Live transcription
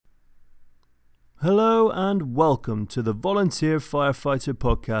Hello and welcome to the Volunteer Firefighter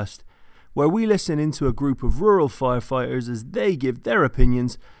Podcast, where we listen into a group of rural firefighters as they give their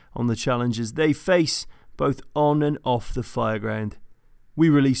opinions on the challenges they face, both on and off the fireground. We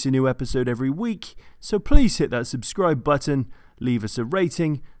release a new episode every week, so please hit that subscribe button, leave us a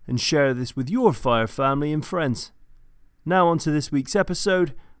rating, and share this with your fire family and friends. Now on to this week's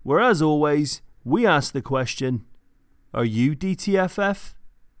episode, where as always, we ask the question, are you DTFF?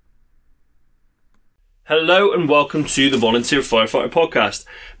 Hello and welcome to the Volunteer Firefighter Podcast.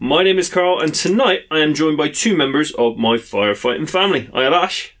 My name is Carl and tonight I am joined by two members of my firefighting family. I have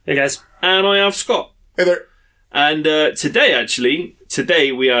Ash. Hey guys. And I have Scott. Hey there. And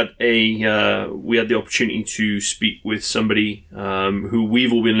today we had the opportunity to speak with somebody who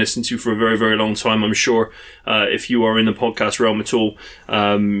we've all been listening to for a very, very long time. I'm sure if you are in the podcast realm at all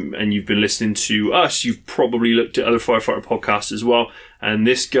and you've been listening to us, you've probably looked at other firefighter podcasts as well. And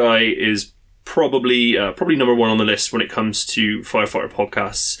this guy is probably number one on the list when it comes to firefighter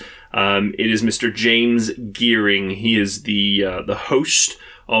podcasts. It is Mr. James Gearing. He is the host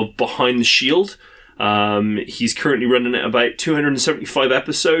of Behind the Shield. He's currently running at about 275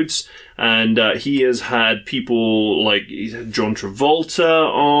 episodes, and he has had people like he's had John Travolta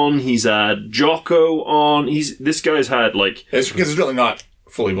on. He's had Jocko on. This guy's had like it's because it's really not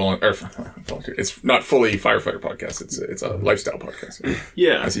fully volunteer. It's not fully firefighter podcast. It's a lifestyle podcast.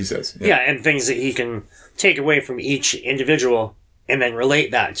 Yeah, as he says. Yeah, and things that he can take away from each individual and then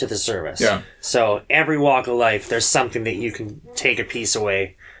relate that to the service. Yeah. So every walk of life, there's something that you can take a piece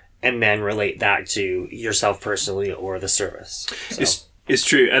away and then relate that to yourself personally or the service. So. It's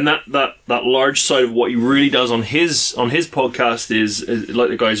true, and that large side of what he really does on his podcast is like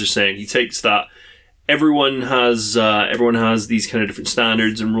the guys are saying. He takes that. Everyone has these kind of different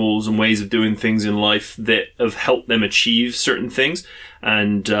standards and rules and ways of doing things in life that have helped them achieve certain things,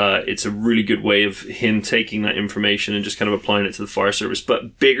 and it's a really good way of him taking that information and just kind of applying it to the fire service.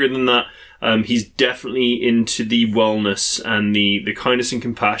 But bigger than that, he's definitely into the wellness and the kindness and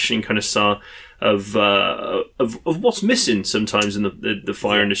compassion kind of side of what's missing sometimes in the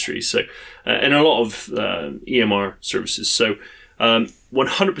fire industry. So and a lot of EMR services. So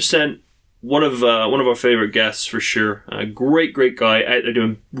 100%. One of our favorite guests for sure. Great guy out there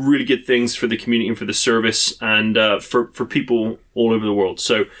doing really good things for the community and for the service and for people all over the world.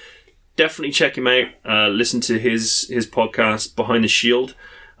 So definitely check him out. Listen to his podcast Behind the Shield.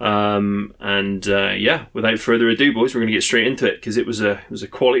 Without further ado, boys, we're going to get straight into it because it was a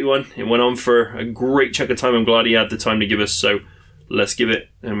quality one. It went on for a great chunk of time. I'm glad he had the time to give us. So let's give it,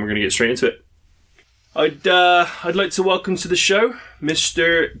 and we're going to get straight into it. I'd like to welcome to the show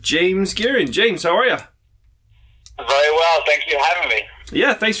Mr. James Gearing. James, how are you? Very well, thank you for having me.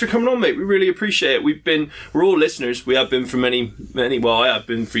 Yeah, thanks for coming on, mate. We really appreciate it. We're all listeners. We have been for many. Well, I have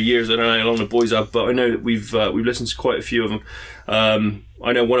been for years. I don't know how long the boys have, but I know that we've listened to quite a few of them.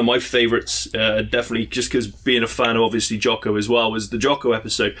 I know one of my favourites, definitely just because being a fan of obviously Jocko as well, was the Jocko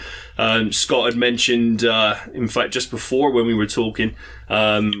episode. Scott had mentioned, in fact, just before when we were talking,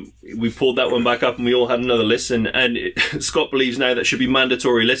 we pulled that one back up and we all had another listen. And Scott believes now that should be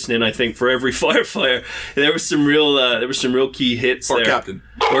mandatory listening. I think for every firefighter, there were some real key hits or there. Captain,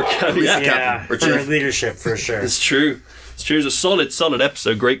 yeah, or for leadership for sure. It's true. It's a solid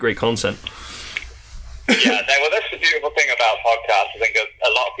episode. Great content. Yeah, well, that's the beautiful thing about podcasts. I think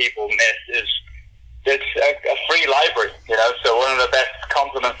a lot of people miss is it's a free library, you know. So one of the best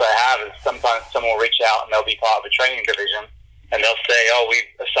compliments I have is sometimes someone will reach out and they'll be part of a training division and they'll say, "Oh,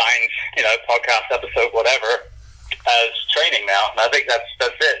 we've assigned, you know, podcast episode whatever as training now." And I think that's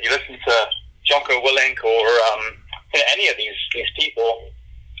it. You listen to Jocko Willink or any of these people,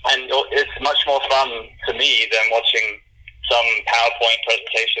 and it's much more fun to me than watching some PowerPoint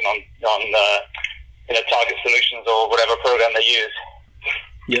presentation on Target Solutions or whatever program they use.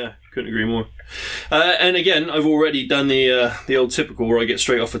 Yeah, couldn't agree more. And again, I've already done the old typical where I get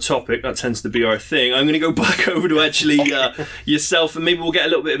straight off a topic. That tends to be our thing. I'm going to go back over to actually yourself, and maybe we'll get a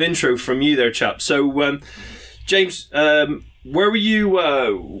little bit of intro from you there, chap. So, James, where were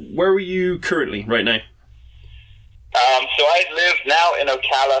you currently right now? So I live now in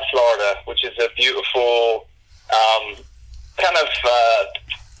Ocala, Florida, which is a beautiful kind of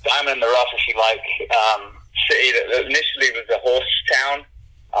diamond in the rough, if you like, city that initially was a horse town,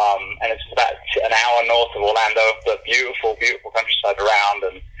 and it's about an hour north of Orlando, but beautiful countryside around.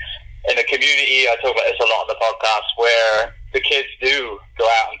 And in a community, I talk about this a lot on the podcast, where the kids do go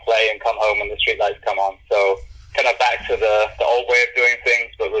out and play and come home when the streetlights come on. So kind of back to the old way of doing things,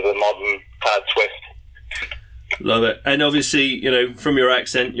 but with a modern kind of twist. Love it. And obviously, you know, from your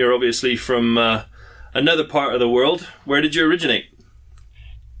accent, you're obviously from another part of the world. Where did you originate?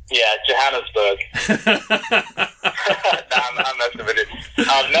 Yeah, Johannesburg. I'm messing with you.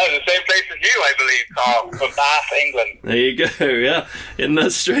 No, the same place as you, I believe, Carl, from Bath, England. There you go. Yeah, isn't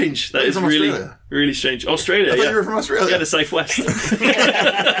that strange? That is from really, Australia? really strange. Australia. I thought Yeah, you were from Australia. yeah, the southwest.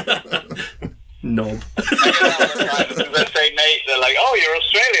 Knob. They say, Nate, they're like, "Oh, you're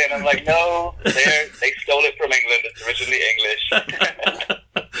Australian." I'm like, "No, they stole it from England. It's originally English."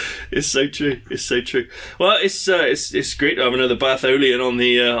 It's so true. It's so true. Well, it's great to have another Batholian on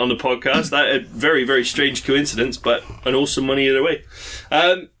the podcast. That a very, very strange coincidence, but an awesome one either way.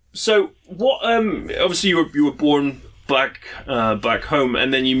 So what? Obviously, you were born back home,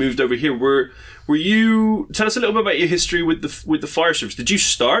 and then you moved over here. Were you? Tell us a little bit about your history with the fire service. Did you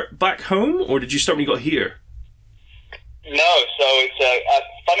start back home, or did you start when you got here? No, so it's a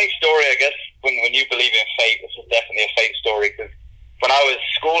funny story, I guess. When you believe in fate, this is definitely a fate story. Because when I was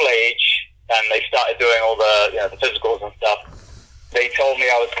school age and they started doing all the the physicals and stuff, they told me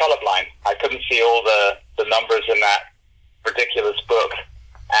I was colorblind. I couldn't see all the numbers in that ridiculous book,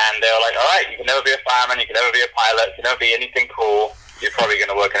 and they were like, "All right, you can never be a fireman, you can never be a pilot, you can never be anything cool. You're probably going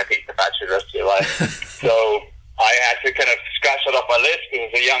to work in a pizza factory the rest of your life." So I had to kind of scratch that off my list because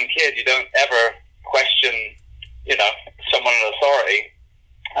as a young kid, you don't ever question, someone in authority.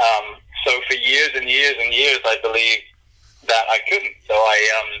 So for years and years and years, I believed that I couldn't. So I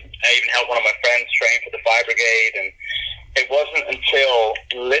even helped one of my friends train for the fire brigade, and it wasn't until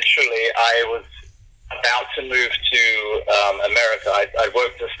literally I was about to move to America. I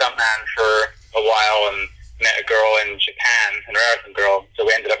worked as a stuntman for a while and met a girl in Japan, an American girl, so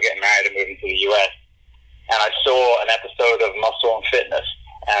we ended up getting married and moving to the US. And I saw an episode of Muscle and Fitness,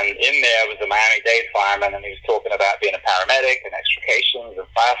 and in there was a Miami-Dade fireman, and he was talking about being a paramedic and extrications and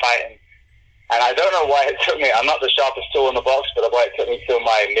firefighting. And I don't know why it took me, I'm not the sharpest tool in the box, but why it took me till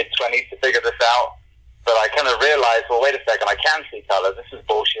my mid-20s to figure this out. But I kind of realized, well, wait a second, I can see color, this is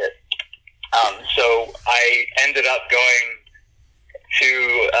bullshit. So I ended up going to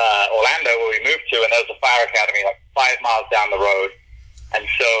Orlando, where we moved to, and there was a fire academy like 5 miles down the road. And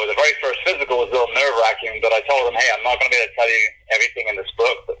so the very first physical was a little nerve-wracking, but I told them, hey, I'm not going to be able to tell you everything in this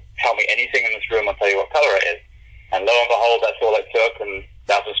book, but tell me anything in this room, I'll tell you what color it is. And lo and behold, that's all it took, and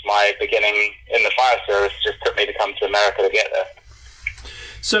that was my beginning in the fire service. It just took me to come to America to get there.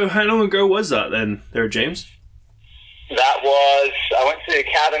 So how long ago was that then, there, James? That was, I went to the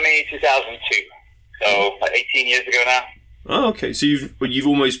academy 2002, so like 18 years ago now. Oh, okay. So you've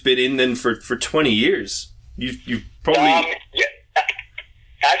almost been in then for 20 years. You've probably... Yeah.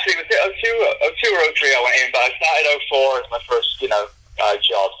 Actually, it was 02 or 03 I went in, but I started 04 as my first,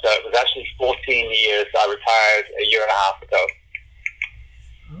 job. So it was actually 14 years. I retired a year and a half ago.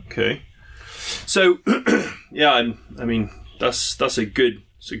 Okay. So, yeah, I mean, that's a good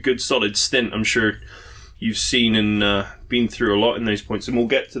solid stint. I'm sure you've seen and been through a lot in those points, and we'll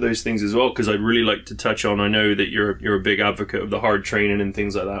get to those things as well, because I'd really like to touch on. I know that you're a big advocate of the hard training and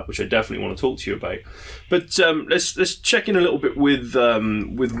things like that, which I definitely want to talk to you about. But let's check in a little bit with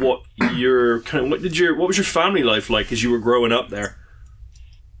what your what was your family life like as you were growing up there?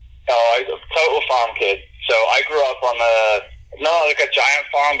 Oh, I was a total farm kid. So I grew up on not like a giant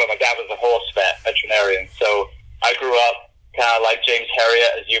farm, but my dad was a horse veterinarian. So I grew up kind of like James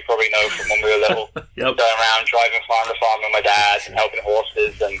Herriot, as you probably know from when we were little, Yep. Going around driving farm to farm with my dad and helping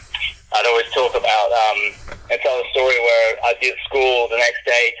horses. And I'd always talk about and tell a story where I'd be at school the next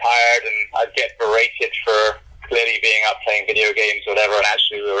day tired, and I'd get berated for clearly being up playing video games or whatever, and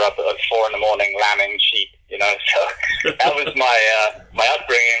actually we were up at like 4 a.m. lambing sheep, so that was my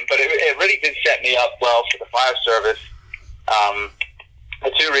upbringing. But it really did set me up well for the fire service for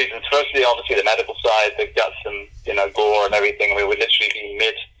 2 reasons. Firstly, obviously the medical side, the guts and gore and everything. We would literally be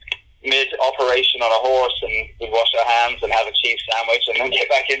mid operation on a horse, and we'd wash our hands and have a cheese sandwich and then get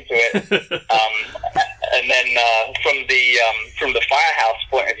back into it. And then from the firehouse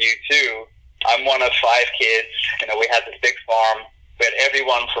point of view too, I'm one of 5 kids. We had this big farm. We had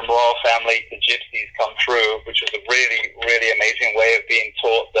everyone from royal family to gypsies come through, which was a really, really amazing way of being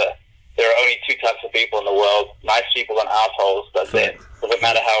taught that there are only 2 types of people in the world: nice people and assholes. That's it. Doesn't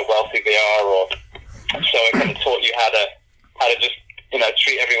matter how wealthy they are, so it kind of taught you how to just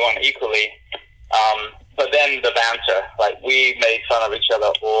treat everyone equally. But then the banter, like we made fun of each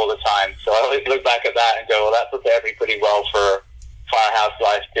other all the time. So I always look back at that and go, well, that prepared me pretty well for firehouse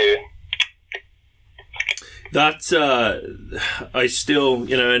life too. That I still,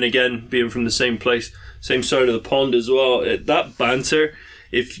 and again, being from the same place, same side of the pond as well, that banter,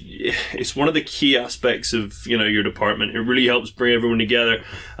 it's one of the key aspects of your department. It really helps bring everyone together.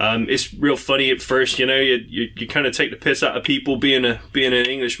 It's real funny at first, you kind of take the piss out of people being an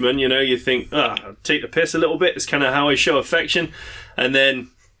Englishman. You think, take the piss a little bit. It's kind of how I show affection, and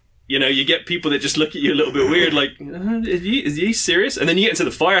then you know, you get people that just look at you a little bit weird, like, is he serious? And then you get into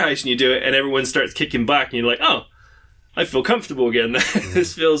the firehouse and you do it, and everyone starts kicking back, and you're like, oh, I feel comfortable again.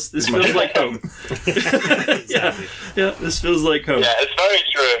 This feels like home. yeah, this feels like home. Yeah, it's very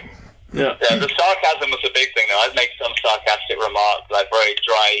true. Yeah, the sarcasm was a big thing, though. I'd make some sarcastic remarks, like very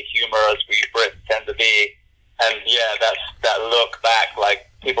dry humor, as we Brits tend to be. And yeah, that look back, like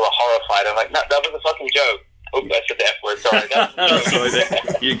people are horrified. I'm like, no, that was a fucking joke. Oops, I said the F word. Sorry.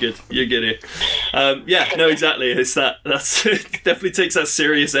 Sorry, you're good. You're good here. Yeah, no, exactly. It's that's it definitely takes that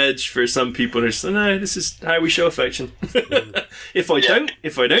serious edge for some people. They're just, no, this is how we show affection. If I don't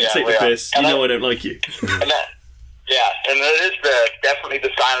take the piss, you know I don't like you. And that is definitely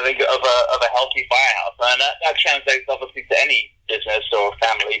the sign, I think, of a healthy firehouse, and that translates obviously to any business or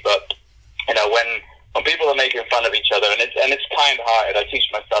family. But you know, when people are making fun of each other, and it's kind-hearted. I teach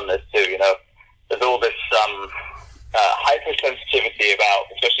my son this too. You know, there's all this hypersensitivity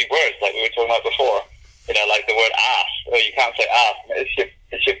about, especially words like we were talking about before. You know, like the word ass. Oh, you can't say ass.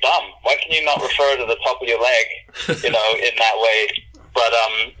 It's your bum. Why can you not refer to the top of your leg? You know, in that way. But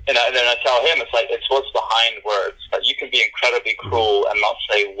and then I tell him, it's what's behind words. Like, you can be incredibly cruel and not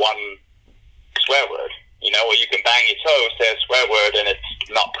say one swear word. You know, or you can bang your toe, say a swear word, and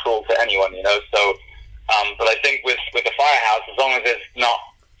it's not cruel to anyone. You know, so. But I think with the firehouse, as long as there's not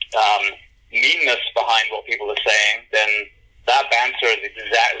meanness behind what people are saying, then that banter is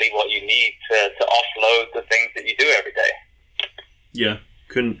exactly what you need to offload the things that you do every day. Yeah,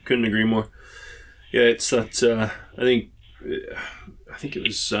 couldn't agree more. Yeah, it's that. I think it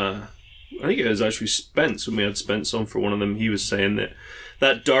was actually Spence, when we had Spence on for one of them. He was saying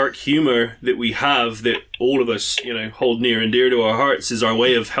that dark humor that we have, that all of us, you know, hold near and dear to our hearts, is our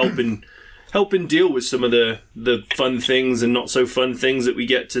way of helping deal with some of the fun things and not so fun things that we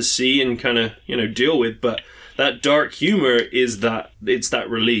get to see and kind of, you know, deal with. But that dark humor is it's that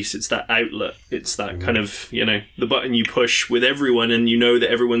release, it's that outlet, it's that kind of, you know, the button you push with everyone, and you know that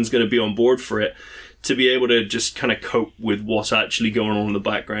everyone's going to be on board for it, to be able to just kind of cope with what's actually going on in the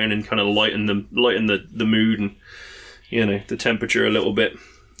background and kind of lighten the mood and, you know, the temperature a little bit.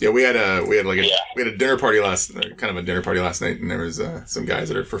 Yeah, we had a dinner party last night, and there was some guys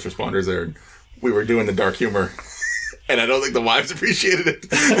that are first responders there, and we were doing the dark humor, and I don't think the wives appreciated it.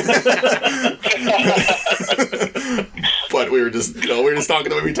 But we were just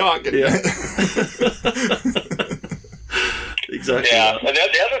talking the way we talk. Yeah. Exactly. Yeah, and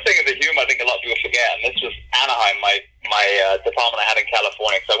the other thing of the humor, I think a lot of people forget, and this was Anaheim, my department I had in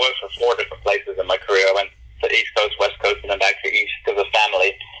California, because I worked for 4 different places in my career. I went to East Coast, West Coast, and then back to East because of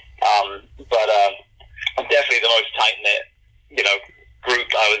family. But I'm definitely the most tight-knit, you know, group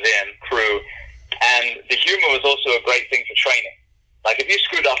I was in, crew. And the humor was also a great thing for training. Like, if you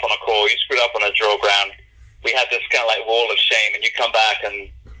screwed up on a call, you screwed up on a drill ground, we had this kind of like wall of shame, and you come back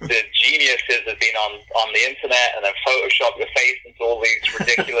and the geniuses have been on the internet and then Photoshop your face into all these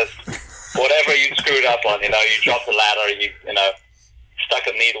ridiculous, whatever you screwed up on, you know, you dropped a ladder, you know, stuck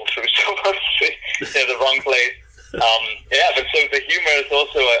a needle through someone's in the wrong place. But so the humor is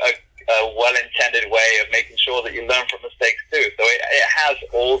also a well-intended way of making sure that you learn from mistakes too. So it has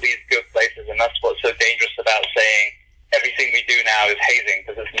all these good places, and that's what's so dangerous about saying everything we do now is hazing,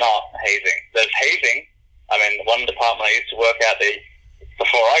 because it's not hazing. There's hazing. I mean, one department I used to work at,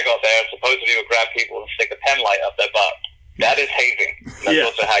 before I got there, supposedly would grab people and stick a pen light up their butt. That is hazing. And that's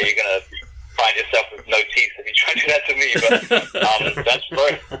also how you're going to find yourself with no teeth if you try to do that to me. But that's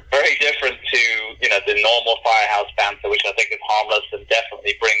very, very different to, you know, the normal firehouse banter, which I think is harmless and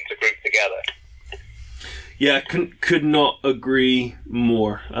definitely brings a group together. Yeah, could not agree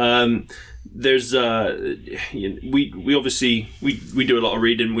more. There's we obviously we do a lot of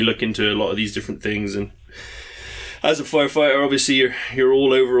reading. We look into a lot of these different things, and as a firefighter, obviously you're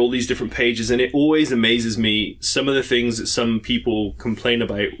all over all these different pages, and it always amazes me some of the things that some people complain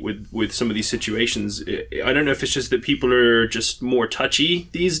about with some of these situations. I don't know if it's just that people are just more touchy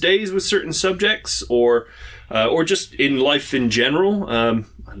these days with certain subjects, or just in life in general,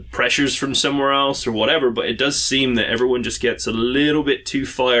 pressures from somewhere else or whatever. But it does seem that everyone just gets a little bit too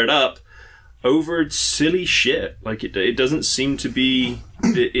fired up over silly shit. Like it doesn't seem to be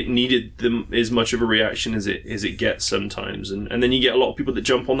it needed them as much of a reaction as it gets sometimes, and then you get a lot of people that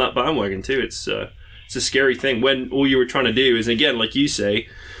jump on that bandwagon too. It's a scary thing when all you were trying to do is, again, like you say,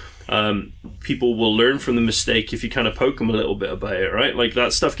 people will learn from the mistake if you kind of poke them a little bit about it, right? Like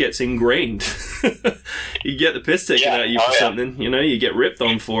that stuff gets ingrained. You get the piss taken out of you for something, you know, you get ripped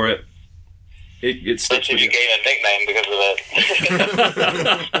on for it. It sticks with you. You gain a nickname because of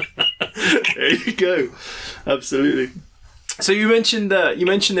it. There you go. Absolutely. So you mentioned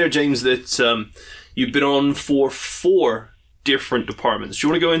there, James, that you've been on for 4 different departments. Do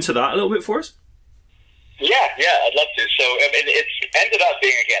you want to go into that a little bit for us? Yeah, I'd love to. So it's ended up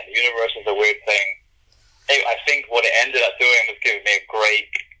being, again, the universe is a weird thing. I think what it ended up doing was giving me a great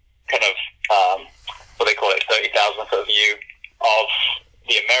kind of, what they call it, 30,000 foot view of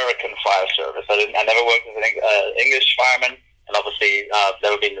the American fire service. I never worked as an English fireman, and obviously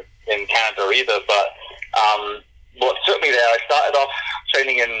never been in Canada either, but what took me there, I started off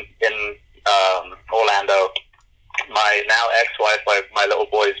training in Orlando. My now ex-wife, my little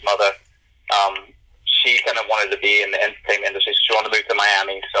boy's mother, she kind of wanted to be in the entertainment industry. She wanted to move to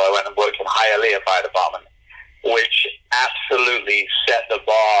Miami, so I went and worked in Hialeah Fire Department, which absolutely set the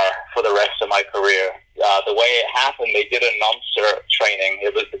bar for the rest of my career. The way it happened, they did a non-cert training.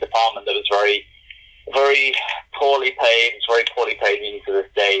 It was the department that was very, very poorly paid. It's very poorly paid even to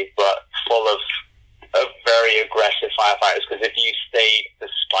this day, but full of very aggressive firefighters, because if you stayed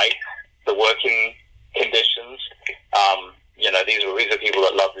despite the working conditions, these are people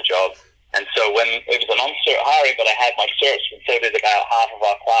that love the job. And so when it was a non-cert hiring, but I had my certs, and so did about half of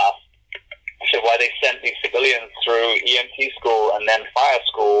our class. So why they sent these civilians through EMT school and then fire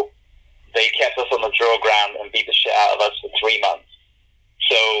school, they kept us on the drill ground and beat the shit out of us for 3 months.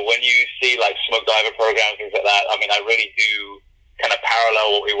 So when you see like smoke diver programs, things like that, I mean, I really do kind of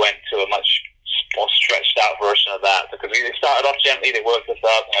parallel what we went to a much more stretched out version of that, because they started off gently, they worked us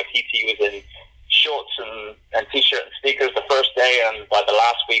up. PT was in shorts and t-shirt and sneakers the first day, and by the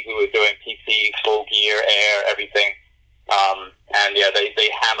last week we were doing PT, full gear, air, everything. And yeah, they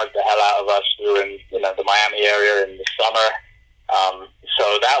hammered the hell out of us. We were in the Miami area in the summer. So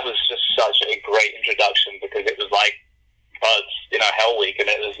that was just such a great introduction, because it was like Bud's, Hell Week, and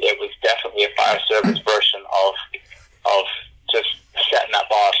it was definitely a fire service version of just setting that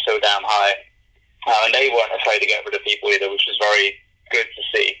bar so damn high. And they weren't afraid to get rid of people either, which was very good to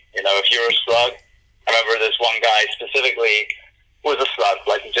see. If you're a slug, I remember this one guy specifically was a slug,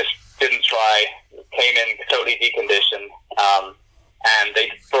 like he just didn't try, came in totally deconditioned, and they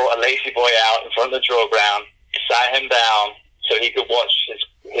brought a lazy boy out in front of the drill ground, sat him down so he could watch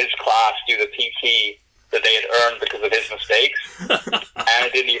his class do the PT that they had earned because of his mistakes, and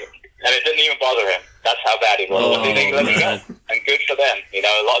it didn't even bother him. That's how bad he was. Oh, they let him go, and good for them.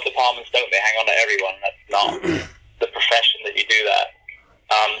 A lot of departments don't. They hang on to everyone. That's not the profession that you do that.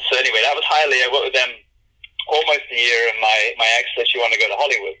 So anyway, that was Hialeah. I worked with them almost a year, and my ex said she wanted to go to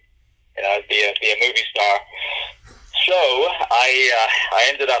Hollywood, be a movie star. So I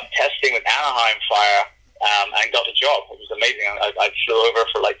ended up testing with Anaheim Fire and got the job. It was amazing. I flew over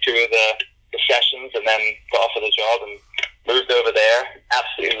for like 2 of the sessions, and then got offered the job and moved over there.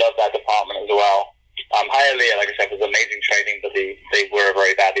 Absolutely loved that department as well. Hialeah, like I said, was amazing training, but they were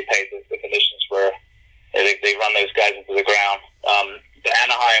very badly paid. The conditions were, they run those guys into the ground. The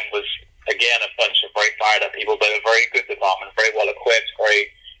Anaheim was, again, a bunch of very fired up people, but a very good department, very well equipped, very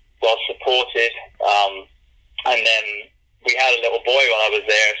well supported. And then we had a little boy while I was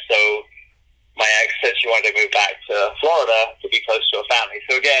there, so my ex said she wanted to move back to Florida to be close to her family.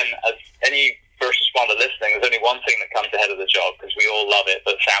 So again, as any first responder listening, there's only one thing that comes ahead of the job, because we all love it,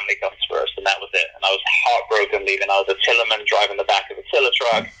 but family comes first, and that was it. And I was heartbroken leaving. I was a Tillerman driving the back of a tiller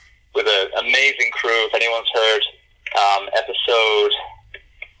truck with an amazing crew. If anyone's heard episode,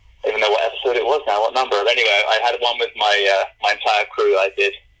 I don't even know what episode it was now, what number. But anyway, I had one with my entire crew I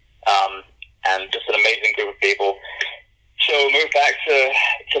did, and just an amazing group of people. So moved back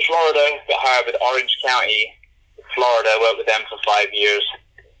to Florida, got hired with Orange County, Florida, worked with them for 5 years,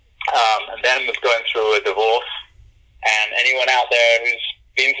 and then was going through a divorce. And anyone out there who's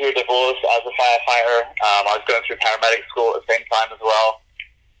been through a divorce as a firefighter, I was going through paramedic school at the same time as well.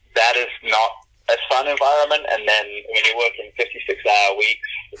 That is not a fun environment, and then when you're working 56-hour weeks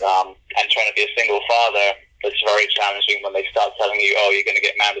and trying to be a single father, it's very challenging when they start telling you, oh, you're going to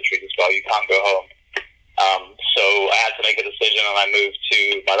get mandatory as well, you can't go home. So I had to make a decision, and I moved to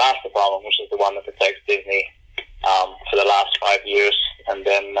my last department, which is the one that protects Disney, for the last 5 years, and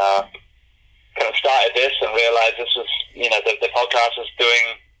then kind of started this and realized this was, the podcast was doing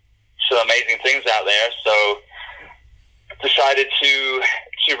some amazing things out there, so decided to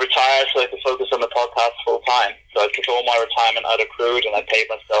retire so I could focus on the podcast full time. So I took all my retirement out accrued, and I paid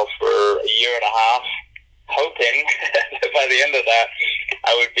myself for a year and a half, hoping that by the end of that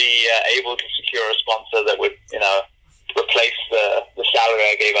I would be able to secure a sponsor that would, replace the salary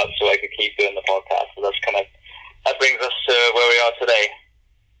I gave up so I could keep doing the podcast. So that brings us to where we are today.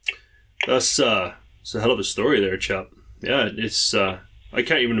 That's it's a hell of a story there, chap. Yeah, it's I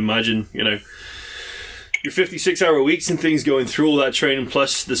can't even imagine, your 56-hour weeks and things, going through all that training,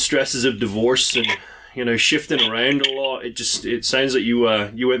 plus the stresses of divorce and shifting around a lot. It sounds like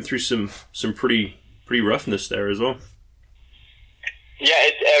you went through some pretty roughness there as well. Yeah,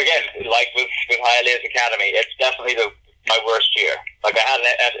 it's, again, like with Hialeah's Academy, it's definitely my worst year. Like, I had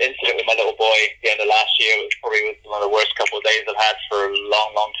an incident with my little boy at the end of last year. It was probably one of the worst couple of days I've had for a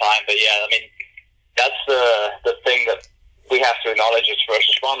long, long time. But yeah, I mean, that's the thing that we have to acknowledge as first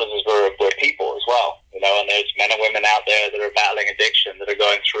responders, is we're people as well, you know, and there's men and women out there that are battling addiction, that are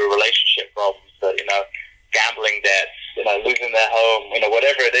going through relationship problems, that, you know, gambling debts, you know, losing their home, you know,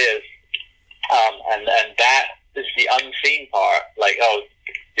 whatever it is. And that is the unseen part. Like, oh,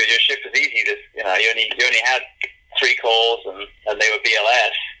 your shift was easy. This, you know, you only had 3 calls and they were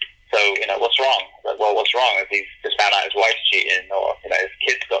BLS. So, you know, what's wrong? Like, well, what's wrong? If he's just found out his wife's cheating, or, you know, his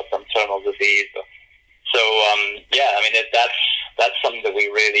kid's got some terminal disease. So, yeah, I mean, that's something that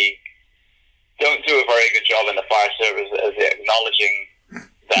we really don't do a very good job in the fire service, as acknowledging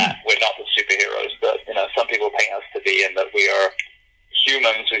that we're not the superheroes that, you know, some people paint us to be, and that we are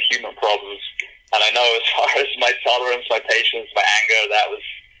humans with human problems. And I know, as far as my tolerance, my patience, my anger, that was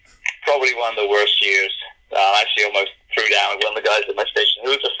probably one of the worst years. I actually almost threw down with one of the guys at my station,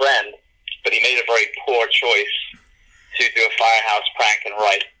 who was a friend, but he made a very poor choice to do a firehouse prank and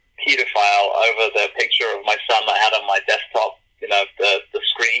write pedophile over the picture of my son that I had on my desktop, you know, the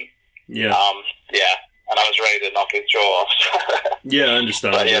screen. Yeah. Yeah, and I was ready to knock his jaw off. Yeah, I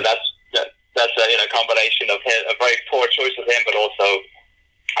understand. But yeah, that's a, you know, combination of a very poor choice of him, but also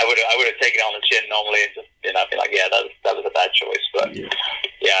I would have taken it on the chin normally and just, you know, be like, yeah, that was a bad choice. But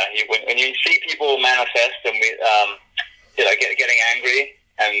yeah, when you see people manifest and we, you know, getting angry,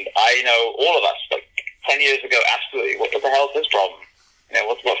 and I know all of us, like 10 years ago, absolutely, what the hell is this problem? You know,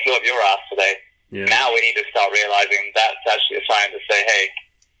 what flew up your ass today? Yeah. Now we need to start realizing that's actually a sign to say, hey,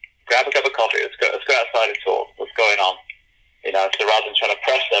 grab a cup of coffee, let's go outside and talk. What's going on? You know, so rather than trying to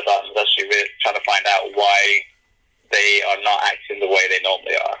press their buttons, actually really trying to find out why they are not acting the way they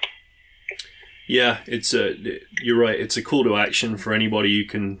normally are. Yeah, you're right. It's a call to action for anybody who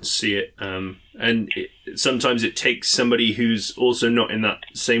can see it. And sometimes it takes somebody who's also not in that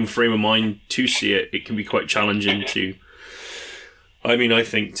same frame of mind to see it. It can be quite challenging to, I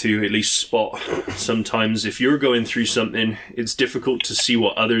think, to at least spot. Sometimes if you're going through something, it's difficult to see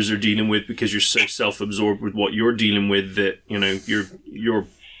what others are dealing with, because you're so self-absorbed with what you're dealing with that, you know,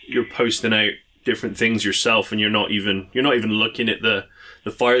 you're posting out different things yourself, and you're not even looking at the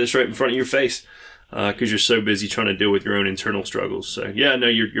fire that's right in front of your face, because you're so busy trying to deal with your own internal struggles. So yeah, no,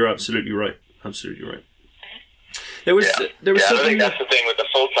 you're absolutely right. Absolutely right. There was something. I think that's the thing with the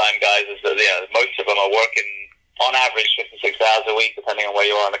full-time guys, is that most of them are working on average 56 hours a week, depending on where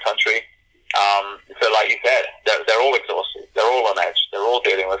you are in the country. So like you said, they're all exhausted. They're all on edge. They're all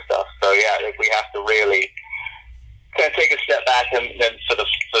dealing with stuff. So yeah, we have to really kind of take a step back and for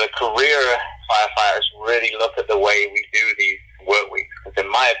the career firefighters, really look at the way we do these work weeks. Because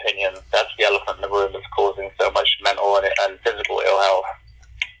in my opinion, that's the elephant in the room that's causing so much mental and physical ill health.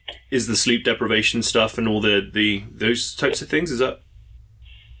 Is the sleep deprivation stuff and all those types of things? Is that?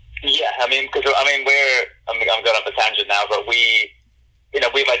 Yeah, I'm going off a tangent now, but we've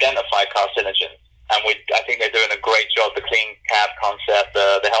identified carcinogens, and I think they're doing a great job. The clean cab concept,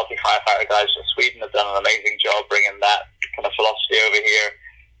 the healthy firefighter guys from Sweden have done an amazing job bringing that kind of philosophy over here.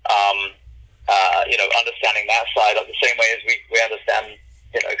 Understanding that side of the same way as we understand,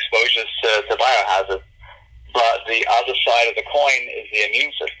 you know, exposures to biohazards. But the other side of the coin is the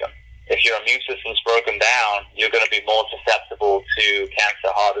immune system. If your immune system's broken down, you're going to be more susceptible to cancer,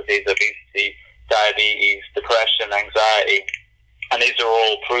 heart disease, obesity, diabetes, depression, anxiety. And these are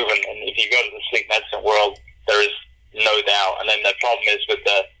all proven. And if you go to the sleep medicine world, there is no doubt. And then the problem is with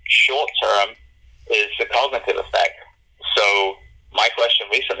the short term is the cognitive effect. So my question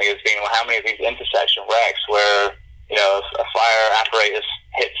recently has been, well, how many of these intersection wrecks where, you know, a fire apparatus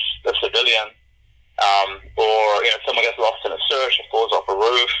hits a civilian, or, you know, someone gets lost in a search and falls off a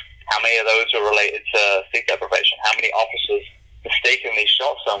roof, how many of those are related to sleep deprivation? How many officers mistakenly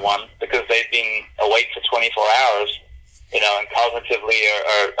shot someone because they've been awake for 24 hours, you know, and cognitively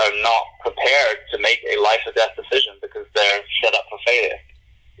are not prepared to make a life or death decision because they're set up for failure?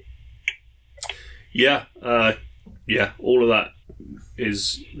 Yeah, all of that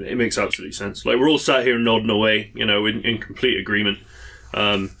it makes absolute sense. Like, we're all sat here nodding away, you know, in complete agreement.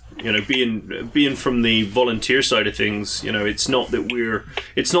 You know, being from the volunteer side of things, you know, it's not that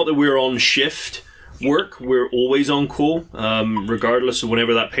we're on shift work. We're always on call, regardless of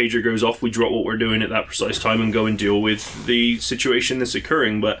whenever that pager goes off. We drop what we're doing at that precise time and go and deal with the situation that's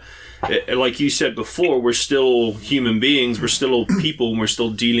occurring. But like you said before, we're still human beings. We're still people, and we're still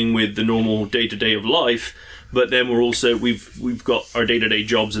dealing with the normal day-to-day of life. but then we've got our day-to-day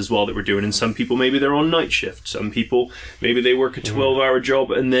jobs as well that we're doing, and some people maybe they're on night shift, some people maybe they work a 12-hour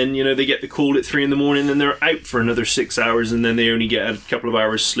job, and then they get the call at 3 a.m. and they're out for another 6 hours, and then they only get a couple of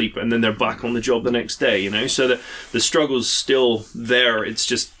hours sleep, and then they're back on the job the next day. So the struggle's still there. It's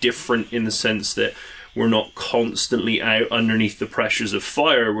just different in the sense that we're not constantly out underneath the pressures of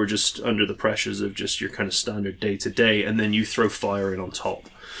fire. We're just under the pressures of just your kind of standard day-to-day, and then you throw fire in on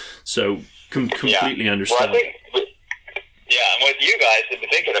top. So completely understand. Well, I think, and with you guys, if you're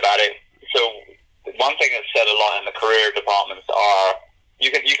thinking about it, so one thing that's said a lot in the career departments are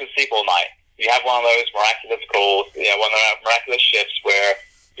you can sleep all night. You have one of those miraculous calls, one of those miraculous shifts where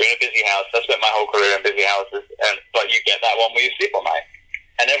you're in a busy house. I spent my whole career in busy houses, but you get that one where you sleep all night,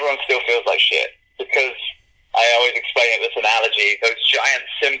 and everyone still feels like shit. Because I always explain it, this analogy, those giant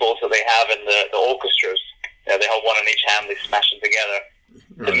cymbals that they have in the orchestras, they hold one in each hand, they smash them together.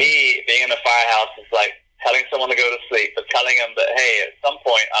 Right. To me, being in a firehouse is like telling someone to go to sleep, but telling them that, hey, at some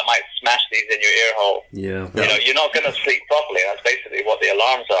point I might smash these in your ear hole. Yeah. You're not going to sleep properly. That's basically what the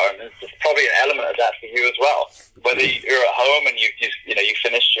alarms are, and there's probably an element of that for you as well. Whether you're at home and you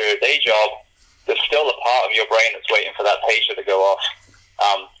finished your day job, there's still a part of your brain that's waiting for that pager to go off.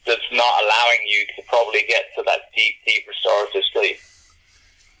 That's not allowing you to probably get to that deep restorative sleep.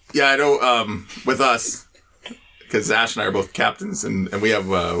 Yeah, I know. With us, because Ash and I are both captains, and we have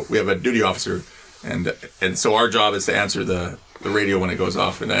a duty officer, and so our job is to answer the radio when it goes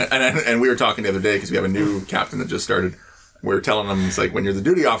off. And we were talking the other day because we have a new captain that just started. We were telling them, it's like when you're the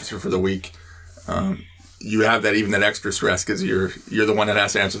duty officer for the week, you have that extra stress because you're the one that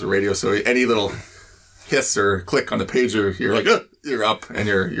has to answer the radio. So any little hiss or click on the pager, you're like, you're up and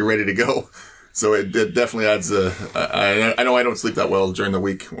you're ready to go. So it definitely adds I know I don't sleep that well during the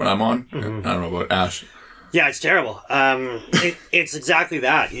week when I'm on. Mm-hmm. I don't know about Ash. Yeah, it's terrible. It's exactly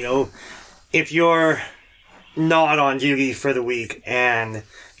that. If you're not on duty for the week and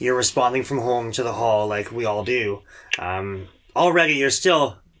you're responding from home to the hall like we all do, already you're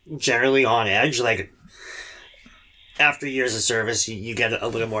still generally on edge. Like after years of service, you get a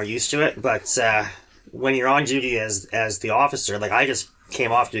little more used to it. But when you're on duty as the officer, like I just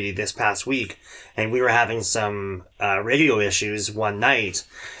came off duty this past week, and we were having some radio issues one night,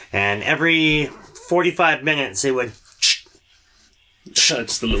 and every 45 minutes it would.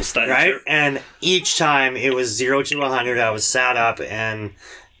 That's the little stage, right? And each time it was 0 to 100, I was sat up and,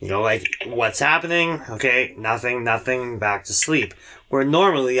 like, what's happening? Okay, nothing, back to sleep. Where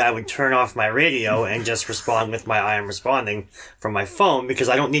normally I would turn off my radio and just respond with my I am responding from my phone, because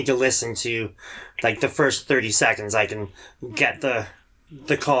I don't need to listen to, like, the first 30 seconds. I can get the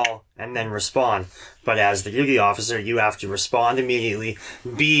call and then respond. But as the duty officer, you have to respond immediately,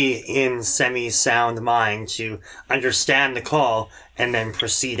 be in semi-sound mind to understand the call, and then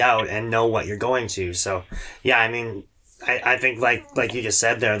proceed out and know what you're going to. So, yeah, I mean, I think like you just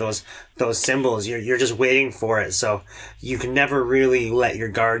said there, those symbols, you're just waiting for it. So you can never really let your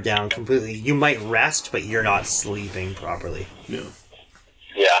guard down completely. You might rest, but you're not sleeping properly. Yeah.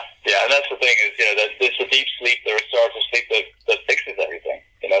 Yeah, and that's the thing is, it's the deep sleep, the restorative sleep that fixes everything.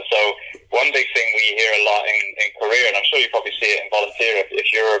 So one big thing we hear a lot in career, and I'm sure you probably see it in volunteer if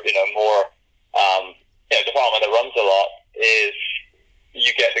you're, more department that runs a lot, is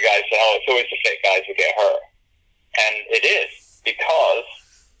you get the guys saying, it's always the fit guys who get hurt. And it is, because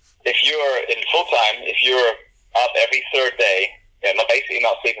if you're in full time, if you're up every third day, basically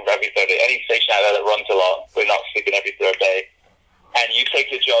not sleeping for every third day, any station out there that runs a lot, we're not sleeping every third day, and you take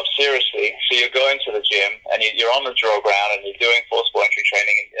your job seriously, so you're going to the gym, and you're on the drill ground, and you're doing forcible entry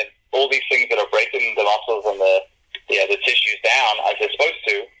training, and all these things that are breaking the muscles and the tissues down as they're supposed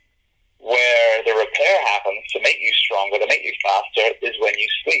to, where the repair happens to make you stronger, to make you faster, is when you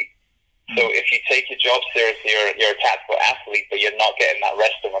sleep. So if you take your job seriously, you're a tactical athlete, but you're not getting that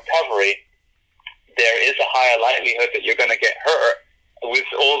rest and recovery, there is a higher likelihood that you're going to get hurt with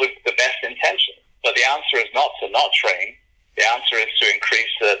all the best intentions. But the answer is not to not train. The answer is to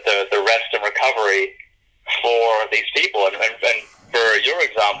increase the rest and recovery for these people. And for your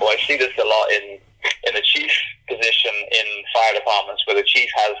example, I see this a lot in the chief position in fire departments, where the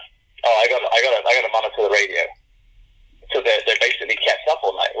chief has, I got to monitor the radio. So they're basically kept up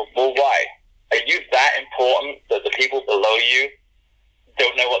all night. Well, why? Are you that important that the people below you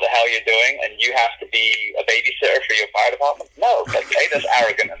don't know what the hell you're doing, and you have to be a babysitter for your fire department? No. A, that's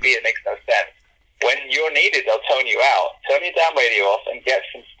arrogant, and B, it makes no sense. When you're needed, they'll tone you out. Turn your damn radio off and get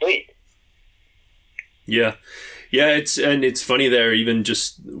some sleep. Yeah. Yeah, it's funny there, even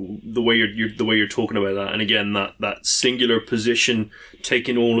just the way you're talking about that, and again that singular position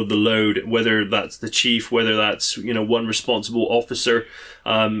taking all of the load, whether that's the chief, whether that's one responsible officer.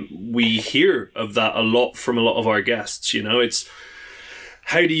 We hear of that a lot from a lot of our guests. It's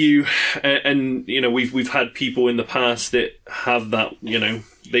how do you and we've had people in the past that have that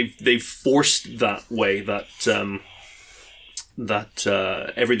they've forced that way that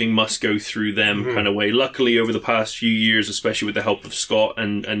everything must go through them kind of way. Luckily, over the past few years, especially with the help of Scott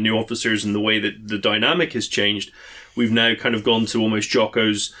and new officers and the way that the dynamic has changed, we've now kind of gone to almost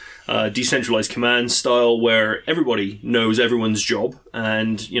Jocko's decentralized command style, where everybody knows everyone's job,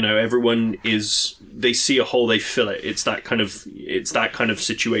 and everyone they see a hole, they fill it. It's that kind of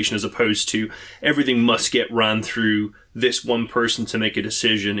situation, as opposed to everything must get ran through this one person to make a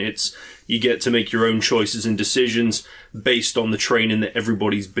decision. It's you get to make your own choices and decisions based on the training that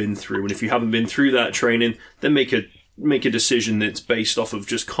everybody's been through. And if you haven't been through that training, then make a decision that's based off of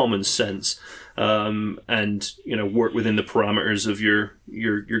just common sense, and work within the parameters of your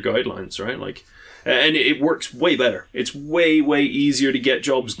guidelines, right? Like, and it works way better. It's way easier to get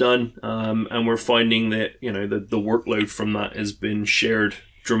jobs done, and we're finding that the workload from that has been shared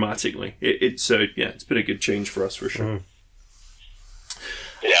dramatically. It's been a good change for us for sure.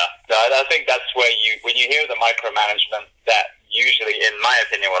 Yeah, I think that's where when you hear the micromanagement, that usually, in my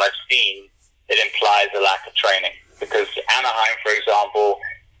opinion, what I've seen, it implies a lack of training. Because Anaheim, for example,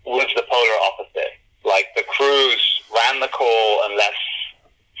 was the polar opposite. Like, the crews ran the call unless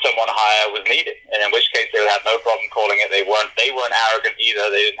someone higher was needed, and in which case they would have no problem calling it. They weren't arrogant either.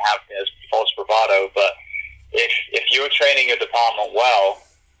 They didn't have false bravado. But if you were training your department well,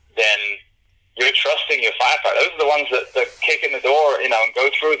 then you're trusting your firefighter. Those are the ones that kick in the door, and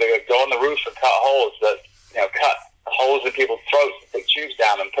go through, they go on the roof and cut holes, cut holes in people's throats, stick tubes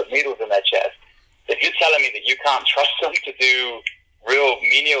down and put needles in their chest. If you're telling me that you can't trust them to do real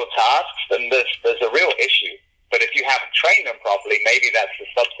menial tasks, then there's a real issue. But if you haven't trained them properly, maybe that's the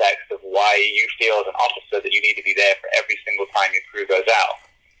subtext of why you feel as an officer that you need to be there for every single time your crew goes out.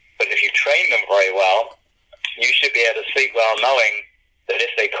 But if you train them very well, you should be able to sleep well knowing that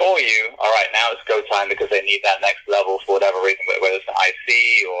if they call you, all right, now it's go time because they need that next level for whatever reason, whether it's an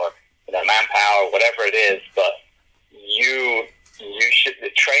IC or manpower, whatever it is. But the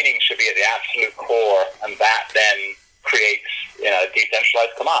training should be at the absolute core, and that then creates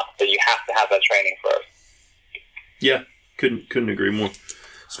decentralized command. But you have to have that training first. Yeah, couldn't agree more.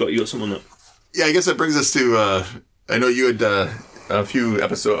 Scott, you got something on that? Yeah, I guess that brings us to. I know you had a few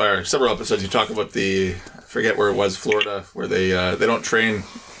episodes, or several episodes. You talk about I forget where it was, Florida, where they don't train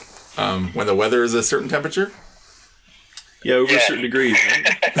when the weather is a certain temperature. Yeah, over certain degrees. Right?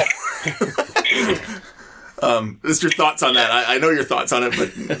 Just your thoughts on that. I know your thoughts on it,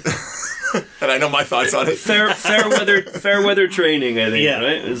 but and I know my thoughts on it. Fair weather training, I think. Yeah.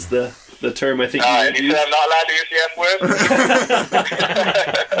 Right, is the term I think you would use. I'm not allowed to use the F word.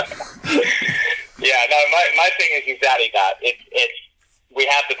 Yeah, no. My thing is exactly that. It's we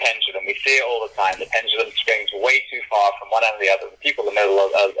have the pendulum. We see it all the time. The pendulum swings way too far from one end to the other. The people in the middle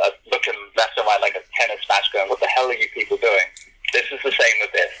are looking left and right like a tennis match, going, "What the hell are you people doing?" This is the same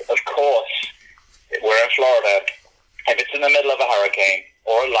with this. Of course, we're in Florida. If it's in the middle of a hurricane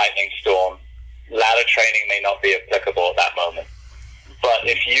or a lightning storm, ladder training may not be applicable at that moment. But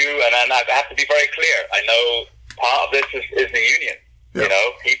if and I have to be very clear, I know part of this is the union. Yep.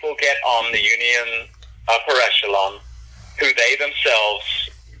 People get on the union upper echelon who they themselves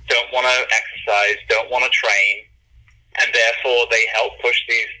don't want to exercise, don't want to train, and therefore they help push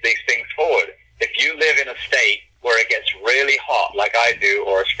these things forward. If you live in a state where it gets really hot like I do,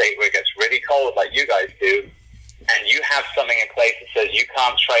 or a state where it gets really cold like you guys do, and you have something in place that says you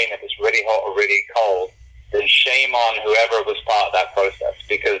can't train if it's really hot or really cold, then shame on whoever was part of that process.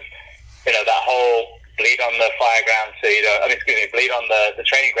 Because, that whole bleed on the fire ground so you don't, bleed on the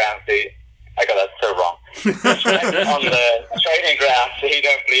training ground so I got that so wrong. On the training ground so you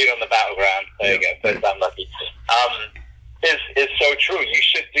don't bleed on the battleground. There you go. First I'm lucky. Is so true. You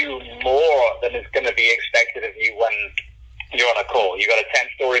should do more than is going to be expected of you when you're on a call. You got a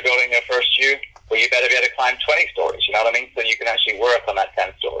 10-story building in your first year, well, you better be able to climb 20 stories. You know what I mean? So you can actually work on that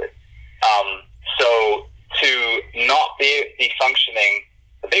 10 story. So to not be functioning,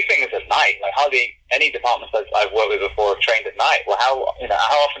 the big thing is at night. Like hardly any departments I've worked with before have trained at night. Well, how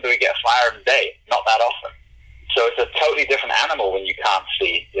often do we get a fire in the day? Not that often. So it's a totally different animal when you can't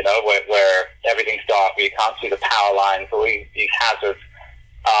see. Where everything's dark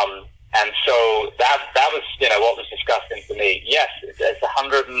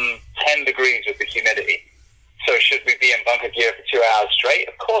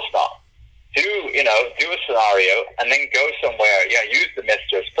scenario, and then go somewhere. Use the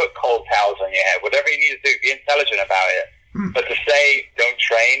misters, put cold towels on your head, whatever you need to do. Be intelligent about it. But to say don't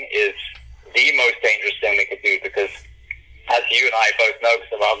train is the most dangerous thing we could do, because as you and I both know,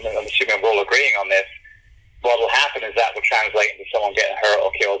 because I'm assuming we're all agreeing on this, what will happen is that will translate into someone getting hurt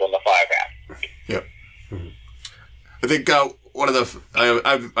or killed on the fireground. Yep. I think one of the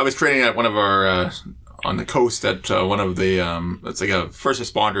I was training at one of our on the coast at one of the it's like a first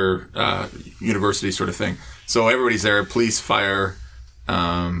responder university sort of thing. So everybody's there: police, fire,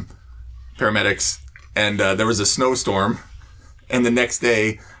 paramedics, and there was a snowstorm. And the next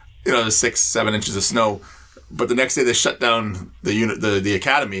day, there's 6-7 inches of snow. But the next day they shut down the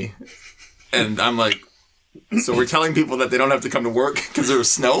academy, and I'm like, so we're telling people that they don't have to come to work because there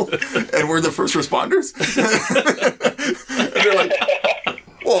was snow, and we're the first responders. And they're like,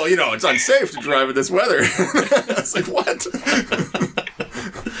 well, it's unsafe to drive in this weather. It's like, what?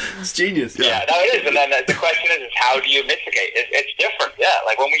 It's genius. Yeah, no, it is. And then the question is how do you mitigate? It's different. Yeah,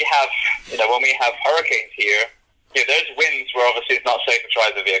 like when we have hurricanes here, there's winds where obviously it's not safe to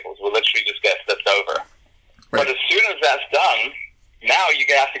drive the vehicles. We'll literally just get flipped over. Right. But as soon as that's done, now you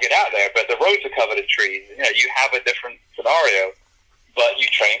have to get out there. But the roads are covered in trees. You have a different scenario, but you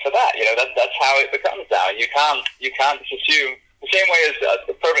train for that. That's how it becomes now. You can't just assume. The same way as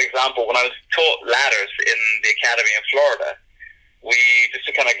the perfect example, when I was taught ladders in the academy in Florida, we, just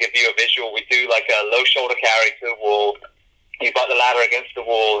to kind of give you a visual, we do like a low shoulder carry to the wall. You butt the ladder against the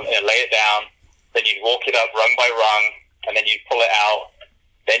wall and lay it down. Then you'd walk it up rung by rung, and then you'd pull it out.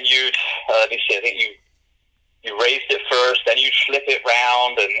 Then you'd, let me see, I think you raised it first, then you'd flip it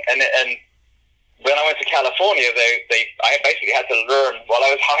round. And when I went to California, I basically had to learn while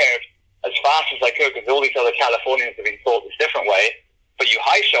I was hired as fast as I could, because all these other Californians have been taught this different way. But you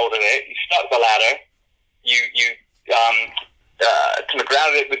high shouldered it, you stuck the ladder, you kind of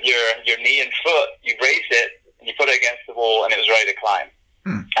grounded it with your knee and foot, you raised it, and you put it against the wall, and it was ready to climb.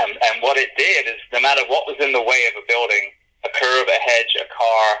 And what it did is, no matter what was in the way of a building, a curb, a hedge, a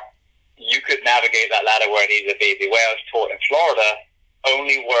car, you could navigate that ladder where it needed to be. The way I was taught in Florida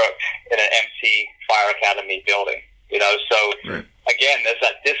only worked in an empty fire academy building. So right. Again, there's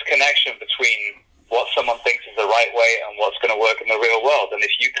that disconnection between what someone thinks is the right way and what's going to work in the real world. And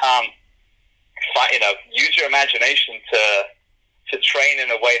if you can't, use your imagination to train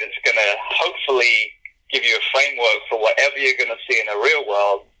in a way that's going to hopefully give you a framework for whatever you're going to see in the real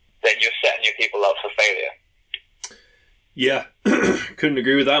world, then you're setting your people up for failure. Yeah, couldn't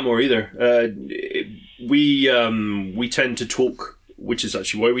agree with that more either. We tend to talk, which is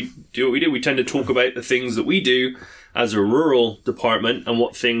actually why we do what we do. We tend to talk about the things that we do as a rural department and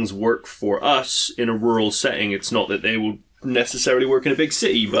what things work for us in a rural setting. It's not that they will necessarily work in a big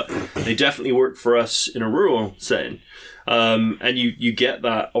city, but they definitely work for us in a rural setting. And you get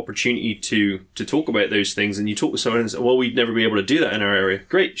that opportunity to talk about those things, and you talk with someone and say, well, we'd never be able to do that in our area.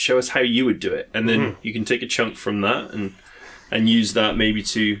 Great, show us how you would do it. And then you can take a chunk from that and use that maybe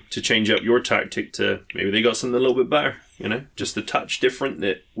to change up your tactic to maybe they got something a little bit better, just a touch different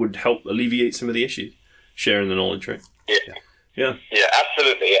that would help alleviate some of the issues. Sharing the knowledge, right? Yeah,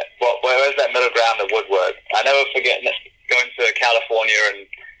 absolutely. Yeah. Well, where's that middle ground that would work? I never forget going to California, and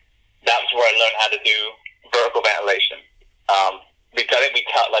that's where I learned how to do vertical ventilation. I think we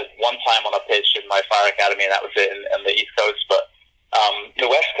cut like one time on a pitch in my fire academy, and that was it in the East Coast. But the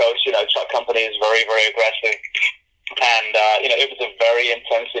West Coast, truck company is very, very aggressive. And, it was a very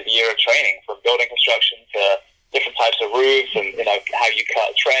intensive year of training, from building construction to different types of roofs and, how you cut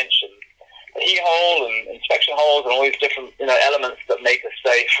a trench and a heat hole and inspection holes and all these different, elements that make a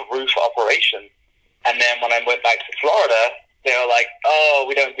safe roof operation. And then when I went back to Florida, they were like, oh,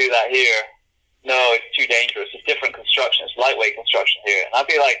 we don't do that here. No, it's too dangerous. It's different construction. It's lightweight construction here. And I'd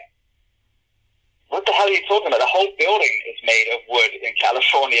be like, what the hell are you talking about? The whole building is made of wood in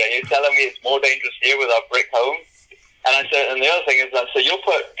California. You're telling me it's more dangerous here with our brick homes? And I said, and the other thing is that, so you'll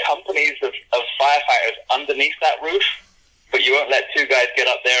put companies of firefighters underneath that roof, but you won't let two guys get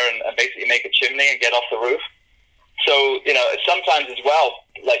up there and basically make a chimney and get off the roof. So, sometimes as well,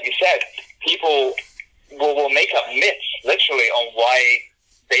 like you said, people will make up myths, literally, on why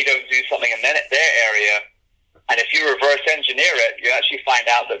they don't do something in their area. And if you reverse engineer it, you actually find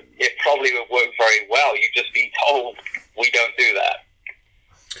out that it probably would work very well. You've just been told we don't do that.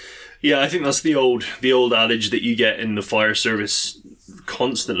 Yeah, I think that's the old adage that you get in the fire service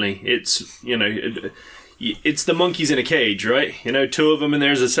constantly. It's, it's the monkeys in a cage, right? Two of them and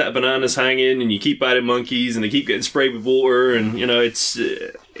there's a set of bananas hanging, and you keep adding monkeys and they keep getting sprayed with water, and it's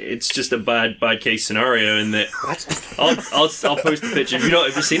just a bad case scenario. And that I'll post the picture.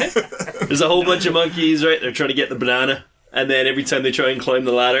 Have you seen it? There's a whole bunch of monkeys, right? They're trying to get the banana, and then every time they try and climb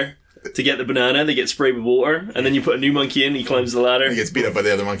the ladder, to get the banana. They get sprayed with water, and then you put a new monkey in. He climbs the ladder. He gets beat up by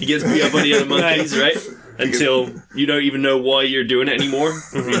the other monkey. He gets beat up by the other monkeys, right? Until you don't even know why you're doing it anymore.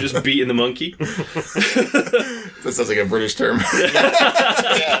 You're just beating the monkey. That sounds like a British term.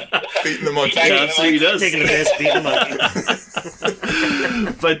 Beating the monkey. Yeah, absolutely does. Taking the piss, beating the monkey.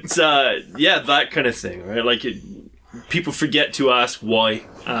 But that kind of thing, right? Like people forget to ask why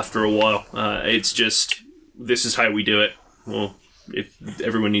after a while. It's just, this is how we do it. Well, if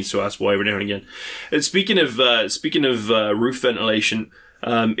everyone needs to ask why every now and again. And speaking of roof ventilation,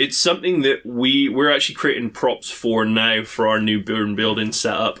 it's something that we're actually creating props for now for our new burn building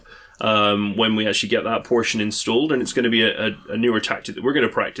setup. When we actually get that portion installed, and it's going to be a newer tactic that we're going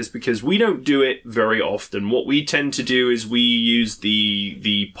to practice because we don't do it very often. What we tend to do is we use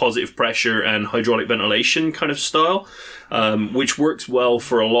the positive pressure and hydraulic ventilation kind of style, which works well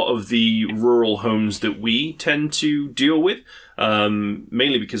for a lot of the rural homes that we tend to deal with.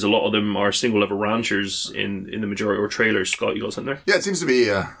 Mainly because a lot of them are single level ranchers in the majority, or trailers. Scott, you got something there? Yeah, it seems to be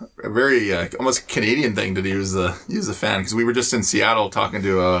a very almost Canadian thing to use the fan, because we were just in Seattle talking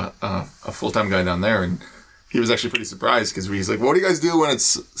to a full-time guy down there, and he was actually pretty surprised because he's like, "What do you guys do when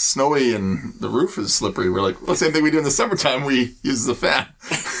it's snowy and the roof is slippery?" We're like, "Well, the same thing we do in the summertime. We use the fan."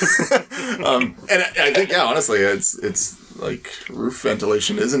 And I think, yeah, honestly, it's like roof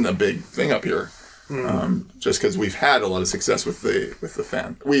ventilation isn't a big thing up here. Just because we've had a lot of success with the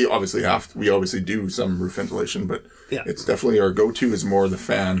fan. We obviously do some roof ventilation, but it's definitely our go-to is more the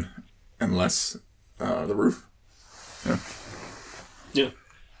fan and less the roof. Yeah.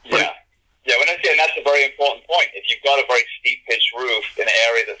 When I say, and that's a very important point. If you've got a very steep pitched roof in an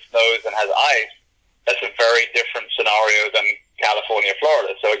area that snows and has ice, that's a very different scenario than California,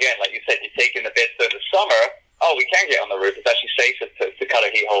 Florida. So again, like you said, you're taking the bits in the summer. Oh, we can get on the roof. It's actually safer to cut a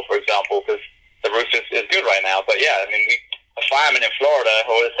heat hole, for example, because the roof is good right now. But yeah, I mean, a fireman in Florida,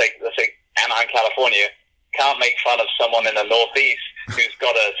 or let's say Anaheim, California, can't make fun of someone in the Northeast who's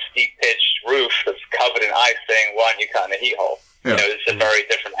got a steep pitched roof that's covered in ice saying, "Why aren't you cutting a heat hole?" Yeah. It's a very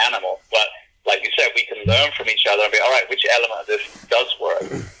different animal. But like you said, we can learn from each other and be, all right, which element of this does work?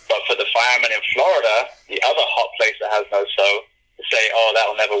 But for the fireman in Florida, the other hot place that has no snow, to say, "Oh,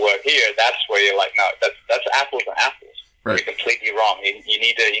 that'll never work here," that's where you're like, no, that's apples and apples. Right. You're completely wrong. You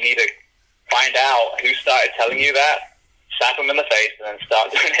need to find out who started telling you that, slap them in the face, and then start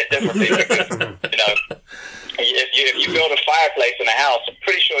doing it differently. Because, if you build a fireplace in a house, I'm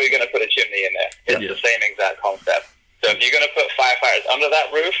pretty sure you're going to put a chimney in there. It's the same exact concept. So if you're going to put firefighters under that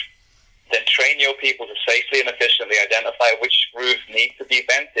roof, then train your people to safely and efficiently identify which roofs need to be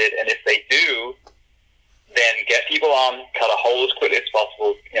vented, and if they do, then get people on, cut a hole as quickly as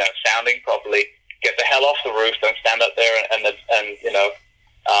possible, sounding properly, get the hell off the roof, don't stand up there and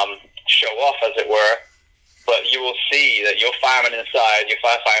show off, as it were. But you will see that your firemen inside, your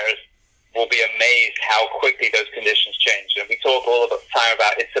firefighters, will be amazed how quickly those conditions change. And we talk all the time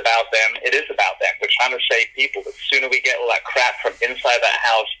about it's about them. It is about them. We're trying to save people, but the sooner we get all that crap from inside that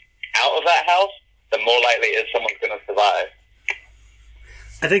house out of that house, the more likely it is someone's going to survive.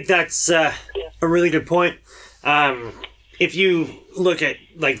 I think that's a really good point. If you look at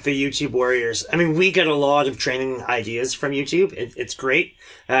like the YouTube warriors, I mean, we get a lot of training ideas from YouTube. It's great.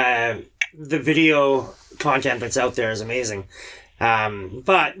 The video content that's out there is amazing.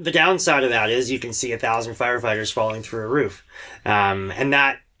 But the downside of that is you can see 1,000 firefighters falling through a roof. And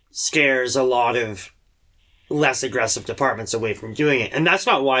that scares a lot of less aggressive departments away from doing it. And that's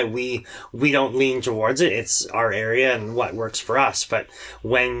not why we don't lean towards it. It's our area and what works for us. But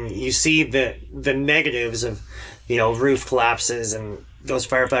when you see the negatives of, roof collapses and those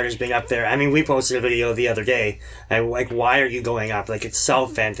firefighters being up there. I mean, we posted a video the other day. Why are you going up? Like, it's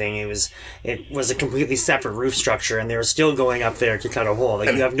self-venting. It was a completely separate roof structure, and they were still going up there to cut a hole.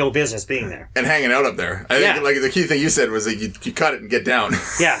 Like, you have no business being there. And hanging out up there. I think, like, the key thing you said was that you cut it and get down.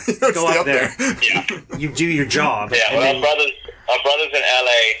 Yeah, go up there. Yeah. You do your job. Yeah, well, our brothers in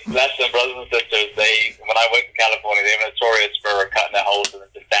LA, bless them, brothers and sisters, when I worked in California, they were notorious for cutting their holes and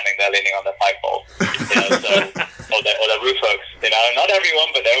just standing there leaning on their pipe poles. Or their roof hooks. Not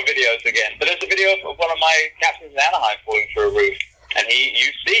everyone, but there were videos again. But there's a video of one of my captains in Anaheim falling through a roof. And he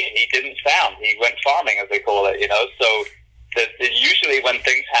didn't sound. He went farming, as they call it, So usually when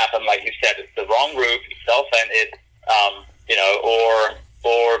things happen, like you said, it's the wrong roof, it's self-vented,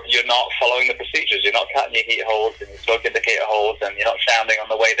 or you're not following the procedures. You're not cutting your heat holes and your smoke indicator holes, and you're not sounding on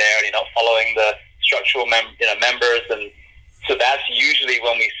the way there, and you're not following the structural members. And so that's usually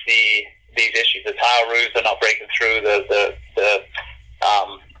when we see these issues. The tile roofs are not breaking through. The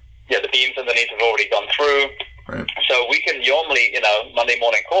beams underneath have already gone through. Right. So we can normally, Monday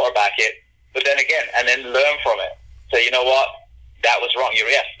morning quarterback it, but then again, and then learn from it. So you know what? that was wrong.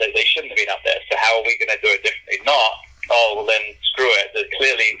 Yes, they shouldn't have been up there. So how are we going to do it differently? Not, oh, well then screw it.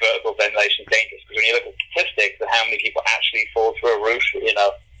 Clearly vertical ventilation is dangerous, because when you look at statistics of how many people actually fall through a roof,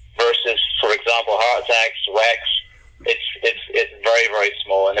 versus, for example, heart attacks, wrecks, it's very, very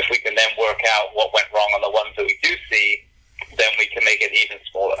small. And if we can then work out what went wrong on the ones that we do see, then we can make it even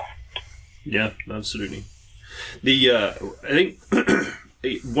smaller. Yeah, absolutely. I think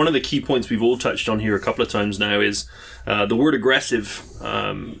one of the key points we've all touched on here a couple of times now is the word aggressive.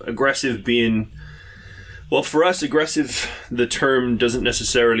 Aggressive being, well, for us, aggressive, the term doesn't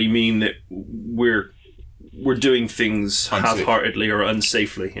necessarily mean that we're doing things half-heartedly or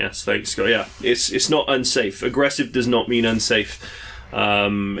unsafely. Yes, thanks, Scott. Yeah, it's not unsafe. Aggressive does not mean unsafe.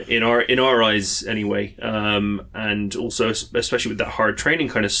 In our eyes anyway, and also especially with that hard training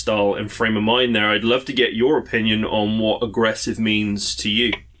kind of style and frame of mind there, I'd love to get your opinion on what aggressive means to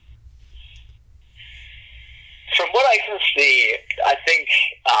you. From what I can see, I think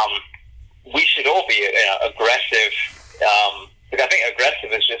we should all be aggressive, because I think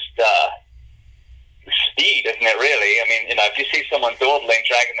aggressive is just speed, isn't it, really? I mean, if you see someone dawdling,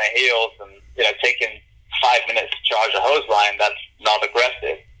 dragging their heels and taking 5 minutes to charge a hose line, that's not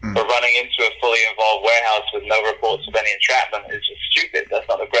aggressive. But running into a fully involved warehouse with no reports of any entrapment is just stupid. That's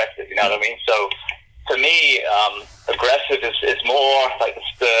not aggressive, you know what I mean? So, to me, aggressive is more like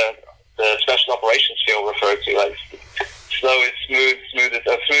the special operations field referred to, like slow is smooth, smooth is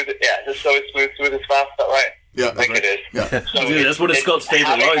just slow is smooth, smooth is fast. Is that right? Yeah, I think right. it is. Yeah, so that's one of Scott's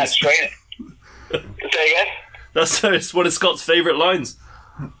favourite lines. Say again? That's one of Scott's favourite lines.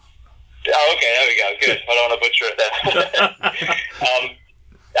 Oh, okay, there we go. Good. I don't want to butcher it then.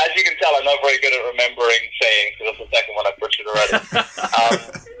 As you can tell, I'm not very good at remembering sayings, because that's the second one I've butchered already.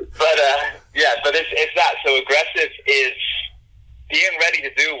 But it's that. So aggressive is being ready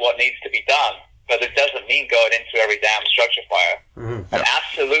to do what needs to be done, but it doesn't mean going into every damn structure fire. Mm-hmm. And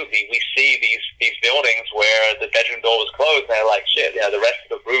absolutely, we see these buildings where the bedroom door was closed, and they're like, shit, the rest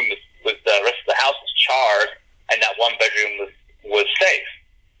of the room the rest of the house was charred, and that one bedroom was safe.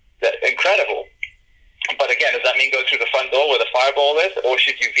 Incredible. But again, does that mean go through the front door where the fireball is, or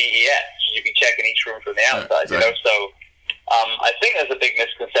should you VES? Should you be checking each room from the outside? Right. So I think there's a big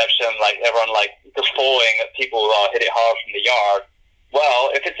misconception, like everyone guffawing at people who hit it hard from the yard. Well,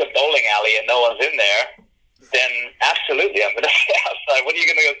 if it's a bowling alley and no one's in there, then absolutely I'm going to stay outside. What are you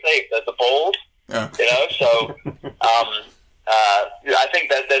going to go save? The balls? Yeah. So I think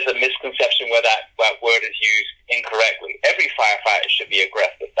that there's a misconception where that word is used incorrectly. Every firefighter should be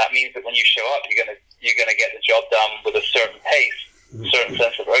aggressive. That means that when you show up, you're gonna get the job done with a certain pace, a certain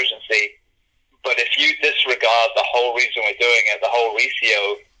sense of urgency. But if you disregard the whole reason we're doing it, the whole RECIO,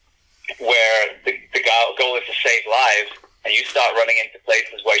 where the goal is to save lives, and you start running into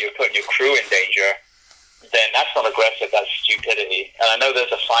places where you're putting your crew in danger, then that's not aggressive, that's stupidity. And I know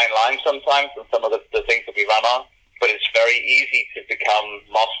there's a fine line sometimes in some of the things that we run on, but it's very easy to become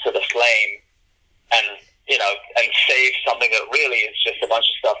moth to the flame and save something that really is just a bunch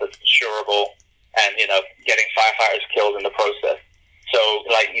of stuff that's insurable and, getting firefighters killed in the process. So,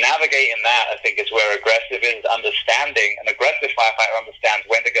 navigating that, I think, is where aggressive is, understanding. An aggressive firefighter understands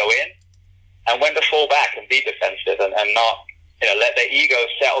when to go in and when to fall back and be defensive and not, let their ego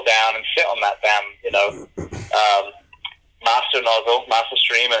settle down and sit on that damn, master nozzle, master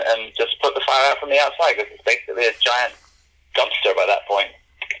stream, and just put the fire out from the outside, because it's basically a giant dumpster by that point.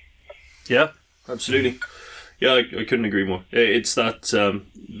 Yeah, absolutely. Yeah, I couldn't agree more. It's that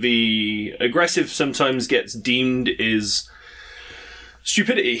the aggressive sometimes gets deemed as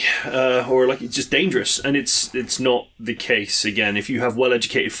stupidity, or it's just dangerous, and it's not the case. Again, if you have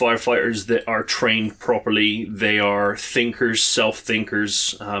well-educated firefighters that are trained properly, they are thinkers,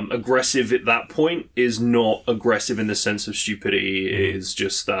 self-thinkers. Aggressive at that point is not aggressive in the sense of stupidity. It is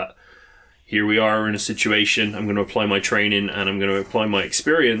just that here we are in a situation, I'm going to apply my training and I'm going to apply my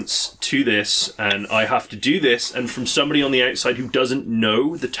experience to this, and I have to do this, and from somebody on the outside who doesn't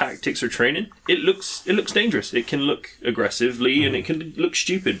know the tactics or training, it looks dangerous. It can look aggressively and it can look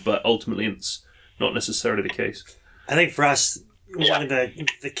stupid, but ultimately it's not necessarily the case. I think for us, one of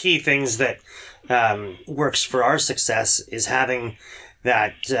the key things that works for our success is having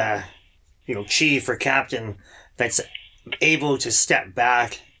that chief or captain that's able to step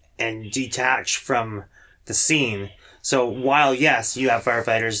back and detach from the scene. So while, yes, you have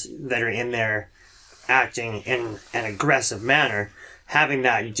firefighters that are in there acting in an aggressive manner, having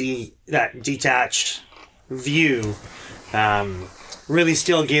that detached view really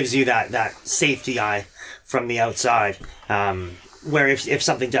still gives you that safety eye from the outside, where if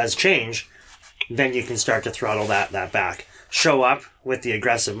something does change, then you can start to throttle that back. Show up with the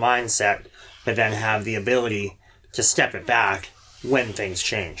aggressive mindset, but then have the ability to step it back when things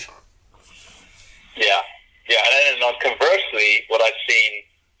change. Yeah. And then conversely, what I've seen,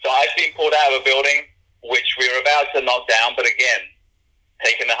 so I've been pulled out of a building which we were about to knock down, but again,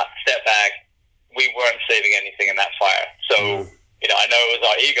 taking a step back, we weren't saving anything in that fire. So, I know it was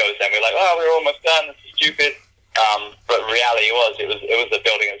our egos then. We're like, oh, we're almost done. This is stupid. But reality was, it was a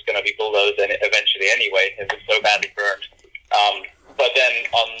building that was going to be bulldozed eventually anyway. It was so badly burned. But then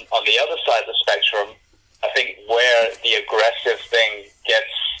on the other side of the spectrum, I think where the aggressive thing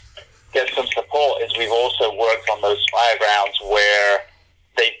gets some support is we've also worked on those fire grounds where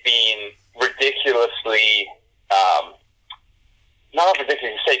they've been ridiculously, not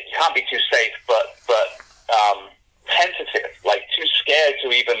ridiculously safe, you can't be too safe, but tentative, like too scared to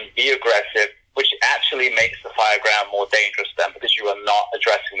even be aggressive, which actually makes the fire ground more dangerous then because you are not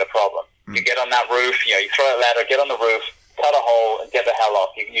addressing the problem. You get on that roof, you throw a ladder, get on the roof, cut a hole, and get the hell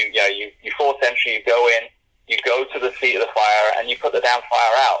off. You force entry, you go in, you go to the seat of the fire, and you put the damn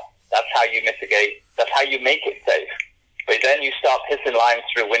fire out. That's how you mitigate. That's how you make it safe. But then you start pissing lines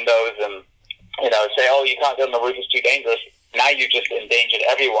through windows and, say, oh, you can't get on the roof, it's too dangerous. Now you've just endangered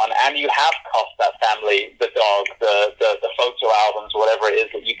everyone, and you have cost that family, the dog, the photo albums, whatever it is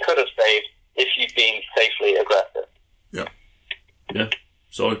that you could have saved if you'd been safely aggressive. Yeah.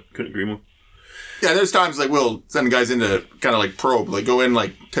 Solid. Couldn't agree more. Yeah, there's times like we'll send guys in to kind of like probe, like go in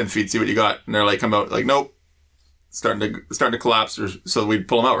like 10 feet, see what you got, and they're like come out like nope, starting to collapse, or so we'd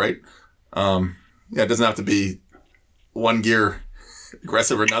pull them out, right? It doesn't have to be one gear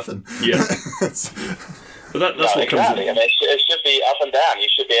aggressive or nothing. Yeah. But that's what comes in. I mean, it should be up and down. You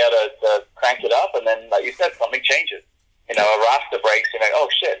should be able to crank it up, and then, like you said, something changes. A rafter breaks, you're like, oh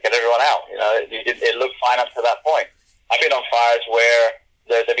shit, get everyone out. It looked fine up to that point. I've been on fires where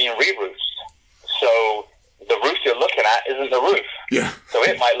they're being re-roofs. So the roof you're looking at isn't the roof. Yeah. So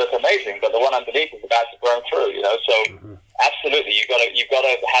it might look amazing, but the one underneath is about to burn through, So absolutely, you've got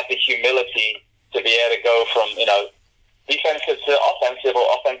to have the humility to be able to go from, defensive to offensive or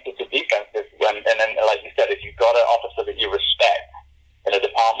offensive to defensive. And then, like you said, if you've got an officer that you respect in a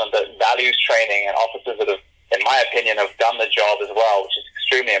department that values training and officers that have, in my opinion, have done the job as well, which is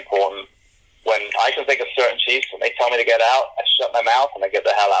extremely important. When I can think of certain chiefs, when they tell me to get out, I shut my mouth and I get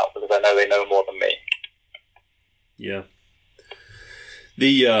the hell out because I know they know more than me. Yeah.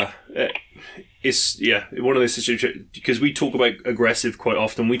 It's one of those situations, because we talk about aggressive quite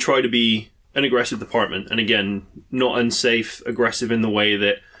often. We try to be an aggressive department, and again, not unsafe, aggressive in the way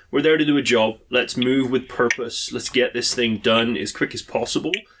that we're there to do a job. Let's move with purpose. Let's get this thing done as quick as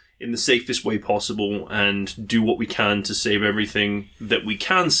possible in the safest way possible and do what we can to save everything that we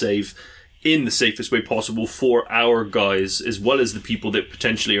can save in the safest way possible for our guys, as well as the people that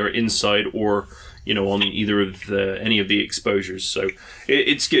potentially are inside or on either of any of the exposures. So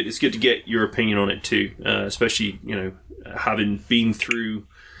it's good. It's good to get your opinion on it too, especially having been through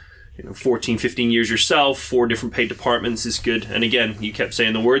 14, 15 years yourself, 4 different paid departments is good. And again, you kept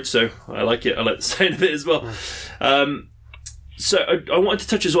saying the word, so I like it. I like the sound of it as well. So I wanted to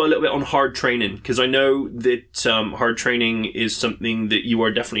touch as well a little bit on hard training, because I know that hard training is something that you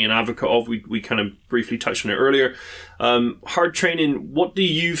are definitely an advocate of. We kind of briefly touched on it earlier. Hard training, what do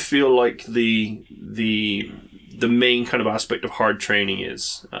you feel like the main kind of aspect of hard training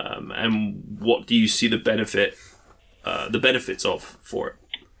is, and what do you see the benefits of for it?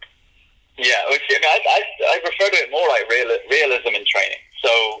 Yeah, I refer to it more like realism in training.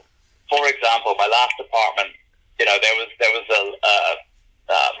 So, for example, my last department, there was a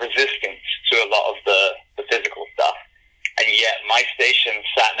resistance to a lot of the physical stuff, and yet my station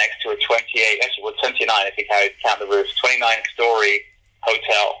sat next to a 29 if you count the roofs, 29-story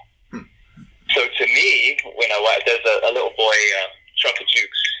hotel. So to me, there's a little boy, Trucker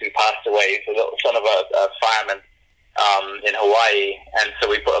Jukes, who passed away. He's a little son of a fireman in Hawaii, and so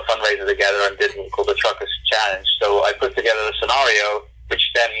we put a fundraiser together and did what's called the Truckers Challenge. So I put together a scenario, which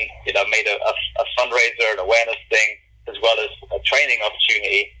then made a fundraiser, an awareness thing, as well as a training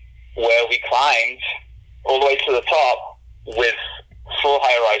opportunity, where we climbed all the way to the top with full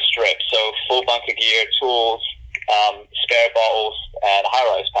high-rise strips, so full bunker gear, tools, spare bottles, and a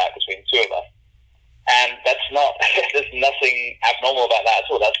high-rise pack between the two of us. And that's not, there's nothing abnormal about that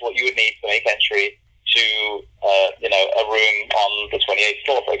at all. That's what you would need to make entry to, a room on the 28th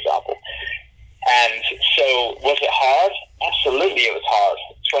floor, for example. And so, was it hard? Absolutely, it was hard.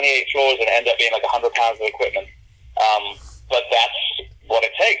 28 floors and it ended up being like 100 pounds of equipment. But that's what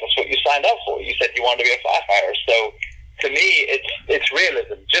it takes. That's what you signed up for. You said you wanted to be a firefighter. So, to me, it's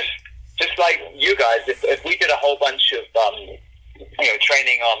realism. Just like you guys, if we did a whole bunch of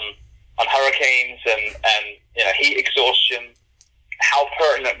training on hurricanes and heat exhaustion, how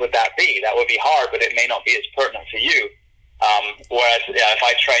pertinent would that be? That would be hard, but it may not be as pertinent for you. Whereas, if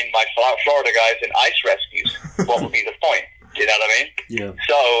I trained my Florida guys in ice rescues, what would be the point? You know what I mean? Yeah.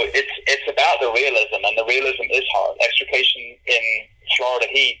 So it's about the realism, and the realism is hard. Extrication in Florida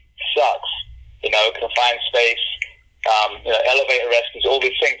heat sucks. Confined space, elevator rescues, all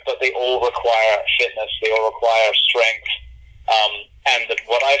these things, but they all require fitness. They all require strength. And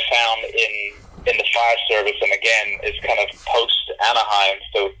what I found in the fire service, and again, is kind of post Anaheim,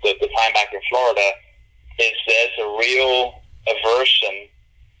 so the time back in Florida, is there's a real aversion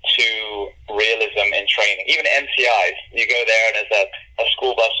to realism in training. Even MCIs, you go there and there's a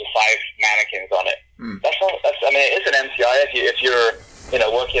school bus with 5 mannequins on it. It is an MCI if you're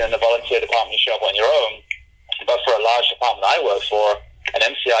working in the volunteer department, you show up on your own. But for a large department I work for, an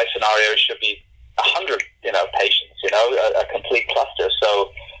MCI scenario should be 100 patients, a complete cluster.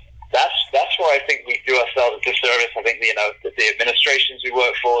 So that's where I think we do ourselves a disservice. I think the administrations we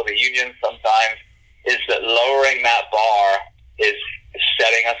work for, the unions sometimes, is that lowering that bar is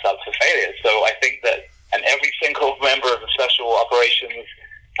setting us up for failure. So I think that, and every single member of the special operations,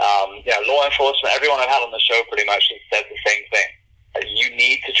 law enforcement, everyone I've had on the show pretty much has said the same thing. You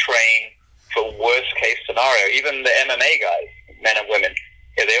need to train for worst case scenario. Even the MMA guys, men and women,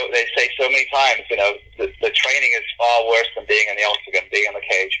 they say so many times, the training is far worse than being in the octagon, being in the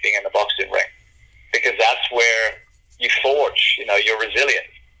cage, being in the boxing ring, because that's where you forge, your resilience.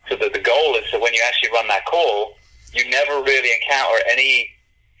 So the goal is that when you actually run that call, you never really encounter any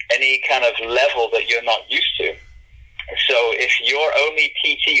kind of level that you're not used to. So if your only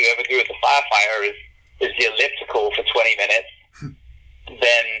PT you ever do as a firefighter is the elliptical for 20 minutes,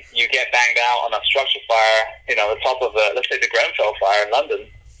 then you get banged out on a structure fire, the top of let's say the Grenfell fire in London,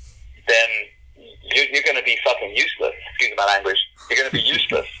 then you're going to be fucking useless. Excuse my language. You're going to be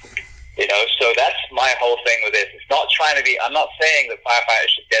useless. So that's my whole thing with this. It's not trying to be, I'm not saying that firefighters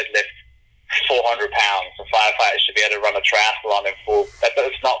should deadlift 400 pounds and firefighters should be able to run a triathlon in full. That's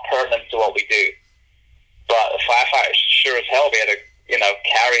not pertinent to what we do. But firefighters should sure as hell be able to,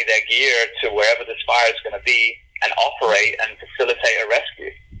 carry their gear to wherever this fire is going to be and operate and facilitate a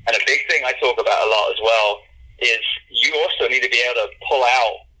rescue. And a big thing I talk about a lot as well is you also need to be able to pull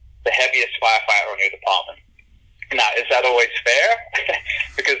out the heaviest firefighter on your department. Now, is that always fair?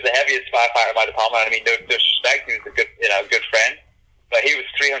 Because the heaviest firefighter in my department, no disrespect, he was a good friend, but he was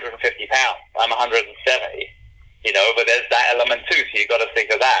 350 pounds. I'm 170. But there's that element too. So you got to think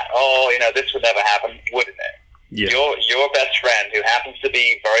of that. Oh, this would never happen, wouldn't it? Yeah. Your best friend, who happens to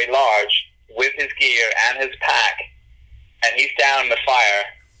be very large, with his gear and his pack, and he's down in the fire,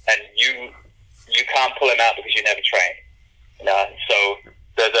 and you can't pull him out because you never trained. So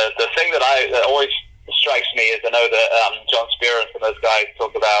the thing that always strikes me is, I know that John Spearance and those guys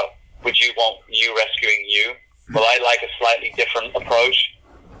talk about, would you want you rescuing you? Well, I like a slightly different approach.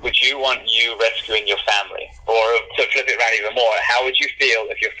 Would you want you rescuing your family? Or to flip it around even more, how would you feel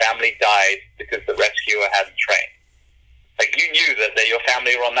if your family died because the rescuer hadn't trained? Like, you knew that your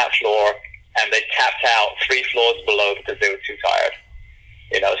family were on that floor and they tapped out 3 floors below because they were too tired.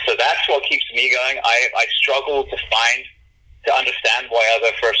 So that's what keeps me going. I struggle to understand why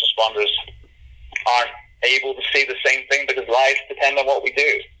other first responders aren't able to see the same thing, because lives depend on what we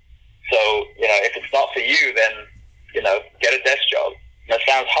do. So, if it's not for you, then, get a desk job. That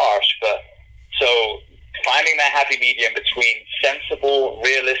sounds harsh, but so finding that happy medium between sensible,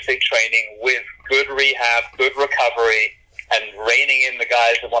 realistic training with good rehab, good recovery, and reining in the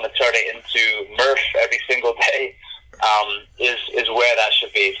guys that want to turn it into Murph every single day is where that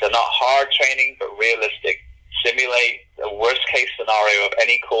should be. So not hard training, but realistic. Simulate the worst case scenario of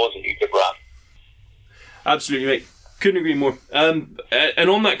any cause that you could run. Absolutely, mate. Couldn't agree more. And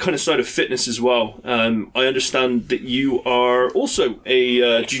on that kind of side of fitness as well, I understand that you are also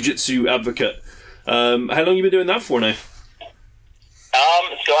a jiu-jitsu advocate. How long have you been doing that for now?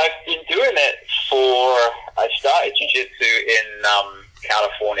 So I've been doing it I started jiu-jitsu in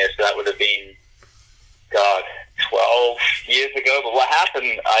California, so that would have been, 12 years ago. But what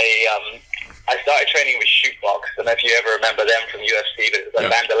happened, I started training with Shootbox. I don't know if you ever remember them from UFC, but it was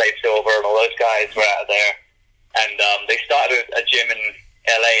like Vanderlei Silver and all those guys were out of there. And they started a gym in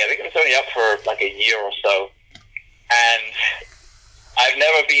LA. I think it was only up for like a year or so. And I've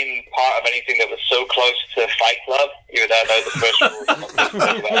never been part of anything that was so close to Fight Club, even though I know the first rule is not to talk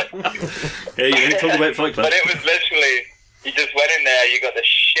about it. Yeah, you didn't talk about Fight Club. But it was literally, you just went in there, you got the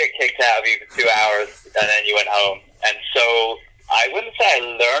shit kicked out of you for 2 hours, and then you went home. And so I wouldn't say I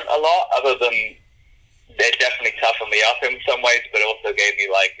learned a lot, other than they definitely toughened me up in some ways, but also gave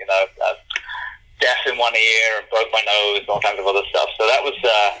me death in one ear and broke my nose and all kinds of other stuff. So that was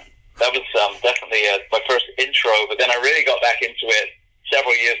definitely my first intro. But then I really got back into it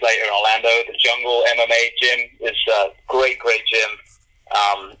several years later in Orlando. The Jungle MMA gym is a great gym,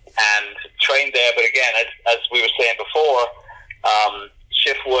 and trained there. But again, as we were saying before,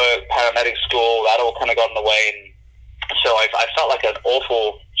 shift work, paramedic school, that all kind of got in the way. And so I felt like an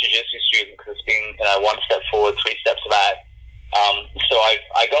awful jiu-jitsu student because it's been one step forward, 3 steps back. So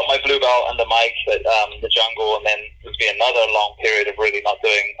I got my blue belt under Mike at the Jungle, and then there's been another long period of really not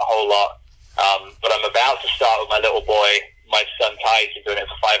doing a whole lot. But I'm about to start with my little boy. My son Ty's been doing it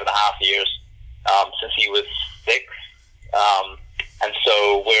for 5.5 years, since he was 6. And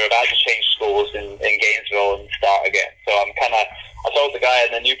so we're about to change schools in Gainesville and start again. So I told the guy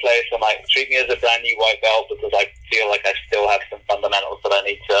in the new place, I'm like, treat me as a brand new white belt because I feel like I still have some fundamentals that I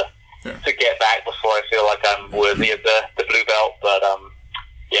need to get back before I feel like I'm worthy of the blue belt. But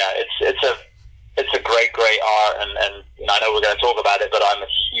it's a great art, and I know we're going to talk about it, but I'm a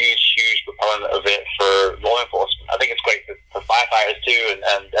huge proponent of it for law enforcement. I think it's great for firefighters too,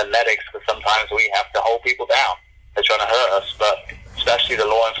 and medics, because sometimes we have to hold people down. They're trying to hurt us, but especially the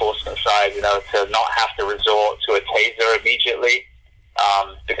law enforcement side, to not have to resort to a taser immediately,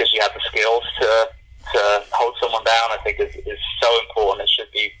 because you have the skills to hold someone down, I think is so important. It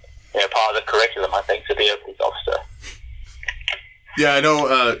should be part of the curriculum, I think, to be a police officer. Yeah, I know.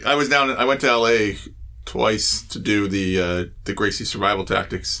 I went to LA twice to do the Gracie survival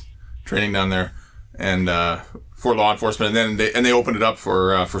tactics training down there, and for law enforcement, and then they opened it up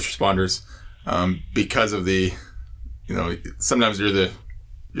for first responders, because of the, sometimes you're the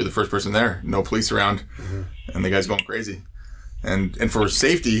first person there, no police around, and the guy's going crazy, and for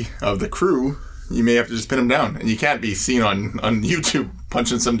safety of the crew, you may have to just pin him down, and you can't be seen on YouTube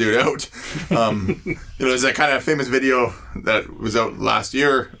punching some dude out. There's that kind of famous video that was out last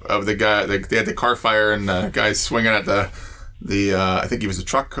year of the guy. They had the car fire, and the guy swinging at the I think he was a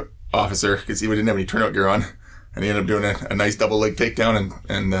truck officer because he didn't have any turnout gear on, and he ended up doing a nice double leg takedown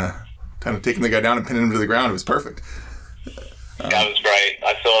and kind of taking the guy down and pinning him to the ground. It was perfect. That was great.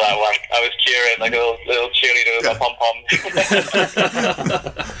 I saw that one. I was cheering like a little cheerleader with my pom-pom.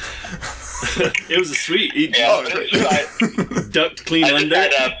 It was a sweet. He ducked clean I under. I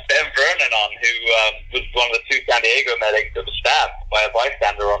just had Ben Vernon on, who was one of the 2 San Diego medics that was stabbed by a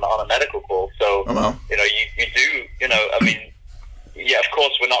bystander on a medical call. So, you do, of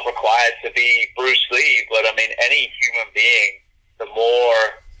course we're not required to be Bruce Lee, but any human being, the more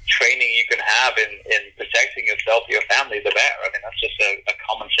training you can have in protecting yourself, your family, the better. That's just a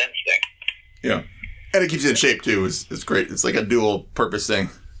common sense thing. Yeah. And it keeps you in shape too. It's great. It's like a dual purpose thing.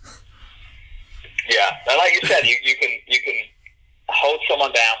 Yeah, and like you said, you can hold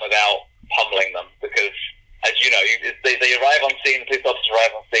someone down without pummeling them, because, as you know, they arrive on scene, the police officers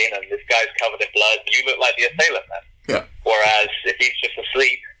arrive on scene, and this guy's covered in blood. You look like the assailant then. Yeah. Whereas if he's just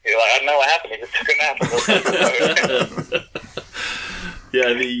asleep, you're like, I don't know what happened. He just took a nap.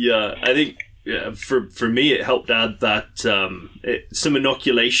 I think for me it helped add that some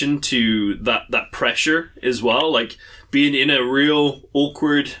inoculation to that pressure as well, like being in a real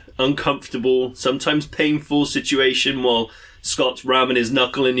awkward, uncomfortable, sometimes painful situation while Scott's ramming his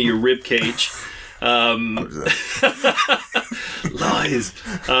knuckle into your rib cage. Lies.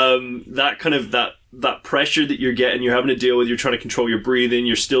 That kind of that pressure that you're getting, you're having to deal with, you're trying to control your breathing,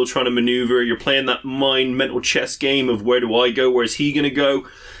 you're still trying to maneuver, you're playing that mental chess game of where do I go, where's he going to go?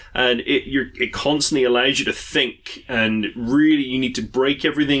 And it constantly allows you to think, and really you need to break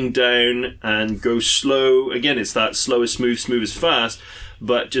everything down and go slow. Again, it's that slow is smooth, smooth is fast,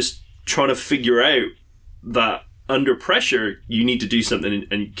 but just trying to figure out that under pressure you need to do something,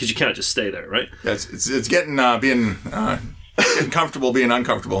 and because you can't just stay there, right? Yeah, it's getting getting comfortable being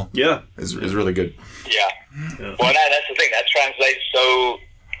uncomfortable. Yeah, is really good. Yeah. Well, that's the thing that translates so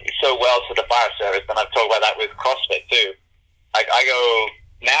well to the fire service, and I've talked about that with CrossFit too. I go.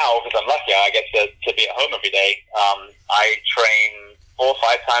 Now, because I'm lucky, I get to be at home every day. I train 4 or 5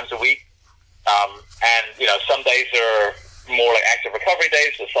 times a week. And, some days are more like active recovery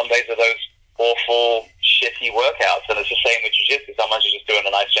days, but some days are those awful, shitty workouts. And it's the same with jiu-jitsu. Sometimes you're just doing a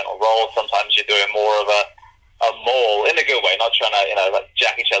nice gentle roll. Sometimes you're doing more of a maul, in a good way, not trying to,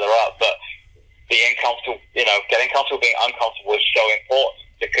 jack each other up. But being comfortable, getting comfortable being uncomfortable is so important,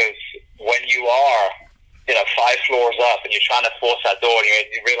 because when you are 5 floors up and you're trying to force that door and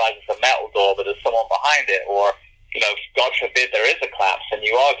you realize it's a metal door but there's someone behind it, or God forbid there is a collapse and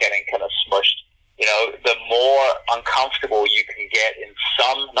you are getting kind of smushed, the more uncomfortable you can get in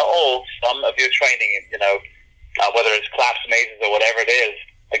some, not all, some of your training, whether it's collapse mazes or whatever it is,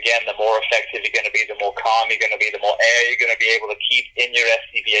 again, the more effective you're going to be, the more calm you're going to be, the more air you're going to be able to keep in your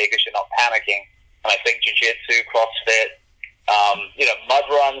SCBA because you're not panicking. And I think jiu-jitsu, CrossFit, mud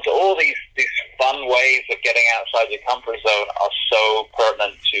runs, all these fun ways of getting outside your comfort zone are so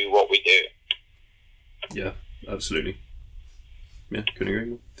pertinent to what we do. Yeah, absolutely. Yeah, couldn't agree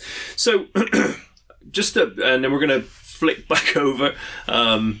more. So, and then we're going to flick back over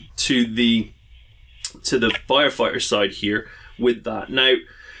to the firefighter side here with that. Now,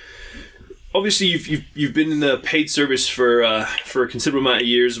 obviously, you've been in the paid service for a considerable amount of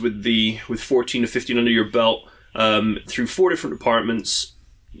years with 14 to 15 under your belt, through 4 different departments.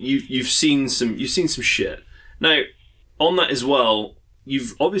 You've seen some shit. Now, on that as well,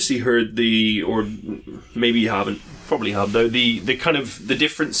 you've obviously heard or maybe you haven't, probably have though, the kind of the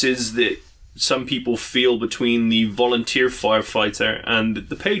differences that some people feel between the volunteer firefighter and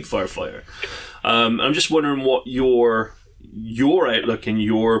the paid firefighter. I'm just wondering what your outlook and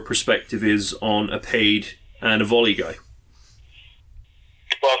your perspective is on a paid and a volley guy.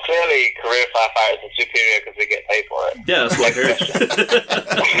 Well, clearly, career firefighters are superior because we get paid for it. Yeah, that's what I heard.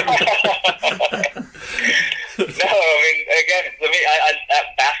 No, I mean, again, to me, that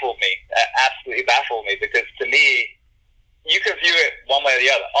baffled me. That absolutely baffled me, because to me, you can view it one way or the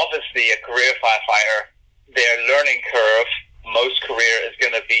other. Obviously, a career firefighter, their learning curve, most career, is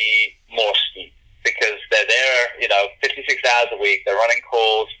going to be more steep, because they're there, 56 hours a week, they're running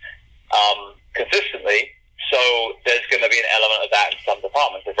calls consistently. So there's going to be an element of that in some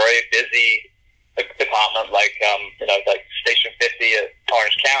departments. A very busy department like Station 50 at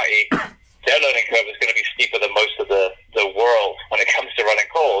Orange County, their learning curve is going to be steeper than most of the world when it comes to running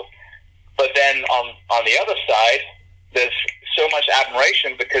calls. But then on the other side, there's so much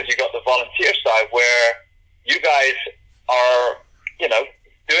admiration because you got the volunteer side where you guys are,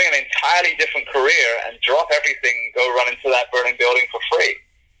 doing an entirely different career and drop everything, go run into that burning building for free.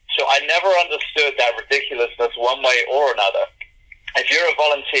 So I never understood that ridiculousness one way or another. If you're a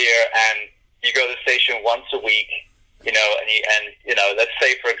volunteer and you go to the station once a week, and let's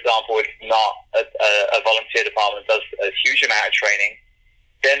say, for example, it's not a volunteer department does a huge amount of training,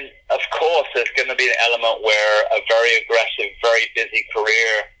 then of course there's going to be an element where a very aggressive, very busy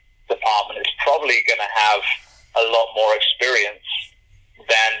career department is probably going to have a lot more experience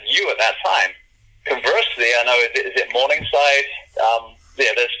than you at that time. Conversely, I know, is it Morningside?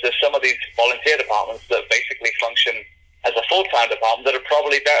 There's some of these volunteer departments that basically function as a full-time department that are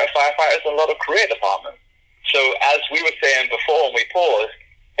probably better firefighters than a lot of career departments. So as we were saying before when we paused,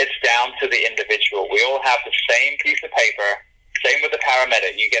 it's down to the individual. We all have the same piece of paper. Same with the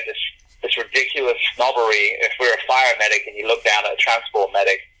paramedic. You get this ridiculous snobbery if we're a fire medic and you look down at a transport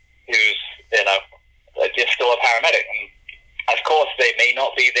medic who's, just still a paramedic. And of course, they may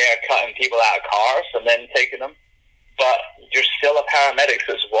not be there cutting people out of cars and then taking them, but you're still a paramedic,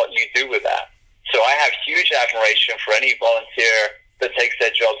 so it's what you do with that. So I have huge admiration for any volunteer that takes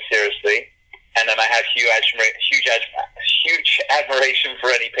their job seriously, and then I have huge admiration for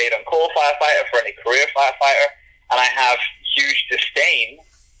any paid-on-call firefighter, for any career firefighter, and I have huge disdain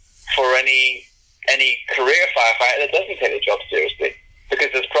for any career firefighter that doesn't take their job seriously, because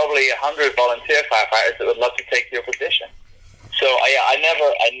there's probably 100 volunteer firefighters that would love to take your position. So I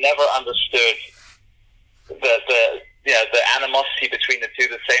never understood the animosity between the two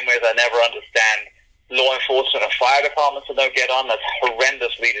the same way as I never understand law enforcement and fire departments that don't get on. That's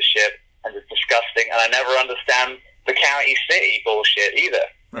horrendous leadership and it's disgusting. And I never understand the county city bullshit either.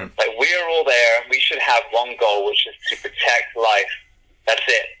 Right. Like, we're all there. We should have one goal, which is to protect life. That's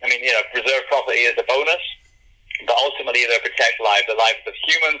it. I mean, preserve property is a bonus, but ultimately they'll protect life, the lives of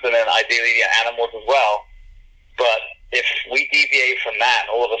humans and then ideally the animals as well. But if we deviate from that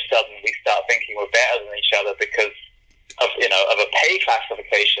and all of a sudden we start thinking we're better than each other because of a pay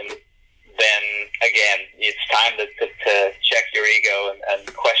classification, then again, it's time to check your ego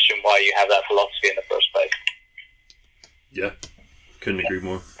and question why you have that philosophy in the first place. Yeah, couldn't agree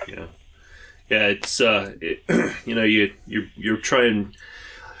more. Yeah, it's you're trying.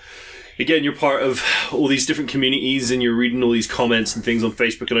 Again, you're part of all these different communities and you're reading all these comments and things on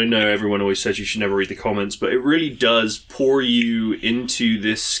Facebook, and I know everyone always says you should never read the comments, but it really does pour you into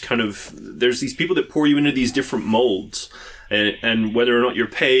this kind of... There's these people that pour you into these different molds, and whether or not you're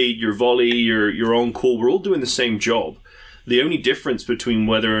paid, you're volley, you're on call, we're all doing the same job. The only difference between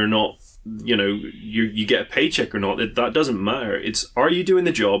whether or not you get a paycheck or not, that doesn't matter. It's, are you doing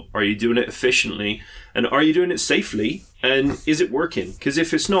the job? Are you doing it efficiently? And are you doing it safely? And is it working? Because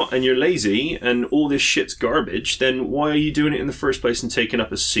if it's not and you're lazy and all this shit's garbage, then why are you doing it in the first place and taking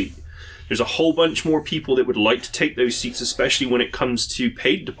up a seat? There's a whole bunch more people that would like to take those seats, especially when it comes to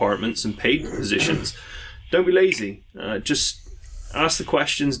paid departments and paid positions. Don't be lazy. Just ask the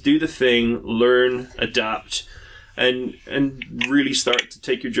questions, do the thing, learn, adapt, and really start to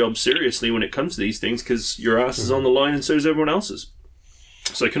take your job seriously when it comes to these things, because your ass is on the line and so is everyone else's.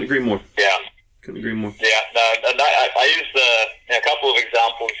 So I couldn't agree more. Yeah. Couldn't agree more. Yeah, no, and I used a couple of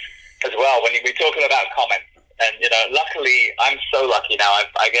examples as well when we're talking about comments. And, luckily, I'm so lucky now.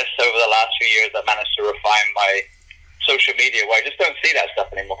 I guess over the last few years, I've managed to refine my social media where I just don't see that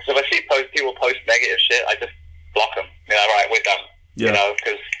stuff anymore. Because if I see people post negative shit, I just block them. Right, we're done. Yeah.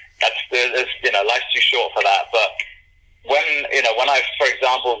 Because life's too short for that. But when I, for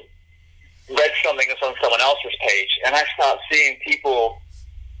example, read something that's on someone else's page, and I start seeing people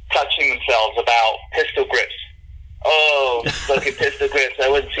touching themselves about pistol grips. Oh, look at pistol grips. I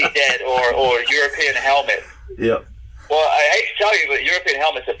wouldn't see dead. Or European helmets. Yeah. Well, I hate to tell you, but European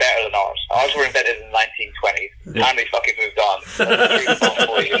helmets are better than ours. Ours were invented in the 1920s. Yeah. Time we fucking moved on.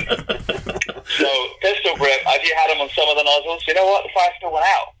 So, pistol grip, have you had them on some of the nozzles? You know what? The fire still went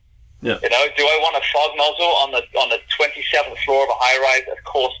out. Yeah. Do I want a fog nozzle on the 27th floor of a high-rise? Of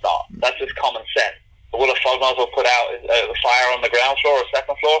course not. That's just common sense. But will a fog nozzle put out a fire on the ground floor or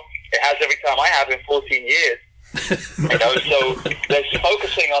second floor? It has every time I have in 14 years. So there's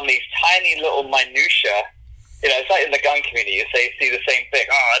focusing on these tiny little minutia. It's like in the gun community, you see the same thing.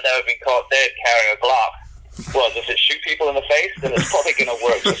 Oh, I've never been caught dead carrying a Glock. Well, does it shoot people in the face? Then it's probably going to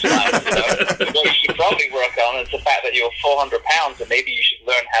work just fine. What you should probably work on is the fact that you're 400 pounds, and maybe you should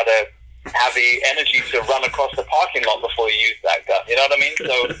learn how to have the energy to run across the parking lot before you use that gun. You know what I mean?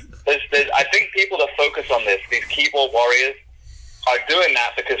 So I think people that focus on this, these keyboard warriors, are doing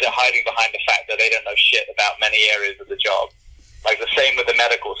that because they're hiding behind the fact that they don't know shit about many areas of the job. Like the same with the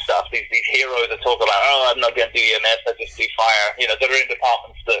medical stuff. These heroes that talk about, oh, I'm not going to do EMS, I just do fire. That are in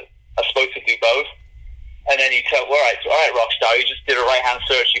departments that are supposed to do both. And then you tell, all right, Rockstar, you just did a right-hand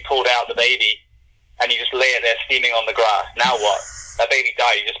search, you pulled out the baby, and you just lay it there steaming on the grass. Now what? That baby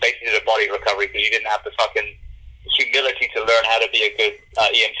died. You just basically did a body recovery because you didn't have the fucking humility to learn how to be a good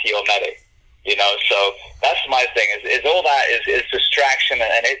EMT or medic. So that's my thing. Is all that is distraction,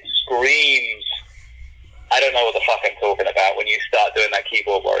 and it screams, I don't know what the fuck I'm talking about when you start doing that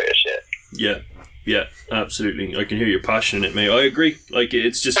keyboard warrior shit. Yeah, absolutely. I can hear your passion in it, mate. I agree. Like,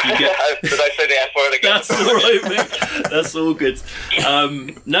 it's just you get. Did I say the F word again? That's all right, mate. That's all good.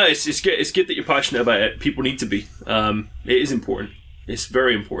 No, it's good. It's good that you're passionate about it. People need to be. It is important. It's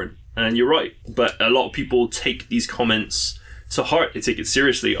very important, and you're right. But a lot of people take these comments to heart. They take it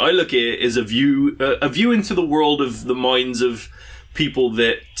seriously. I look at it as a view into the world of the minds of people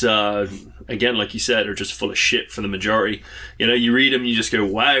that, again, like you said, are just full of shit for the majority. You read them, you just go,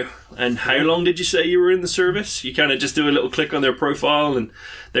 wow. And how long did you say you were in the service? You kind of just do a little click on their profile, and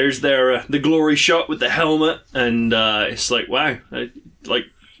there's their the glory shot with the helmet, and it's like, wow, like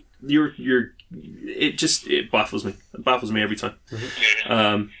it baffles me. It baffles me every time.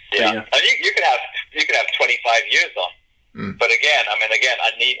 Yeah. And you could have 25 years on. But again, I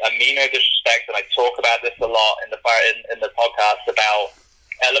mean no disrespect, and I talk about this a lot in the podcast about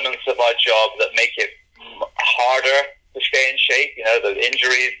elements of our job that make it harder to stay in shape. The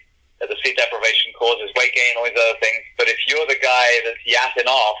injuries that the sleep deprivation causes, weight gain, all these other things. But if you're the guy that's yapping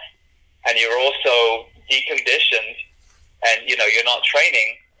off, and you're also deconditioned, and you're not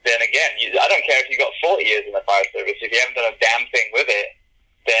training, then again, I don't care if you got 40 years in the fire service. If you haven't done a damn thing with it,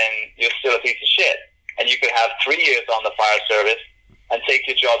 then you're still a piece of shit. And you could have 3 years on the fire service and take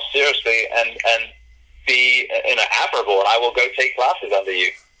your job seriously and be admirable, and I will go take classes under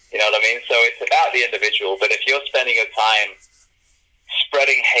you. You know what I mean? So it's about the individual. But if you're spending your time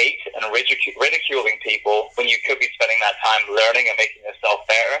spreading hate and ridiculing people when you could be spending that time learning and making yourself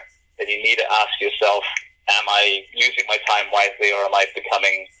better, then you need to ask yourself, am I using my time wisely, or am I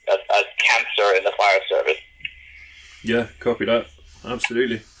becoming a cancer in the fire service? Yeah, copy that.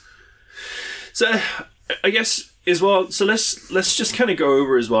 Absolutely. So I guess as well, so let's just kind of go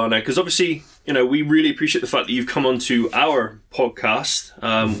over as well now, because obviously, we really appreciate the fact that you've come onto our podcast.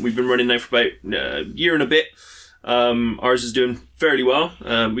 We've been running now for about a year and a bit. Ours is doing fairly well.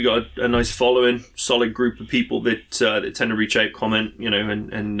 We got a nice following, solid group of people that tend to reach out, comment,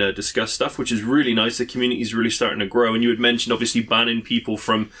 and discuss stuff, which is really nice. The community is really starting to grow. And you had mentioned obviously banning people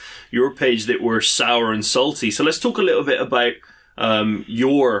from your page that were sour and salty. So let's talk a little bit about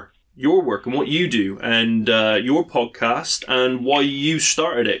your work and what you do, and your podcast, and why you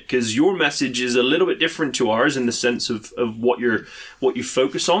started it, because your message is a little bit different to ours in the sense of what you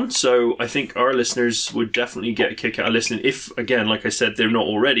focus on. So I think our listeners would definitely get a kick out of listening, if, again, like I said, they're not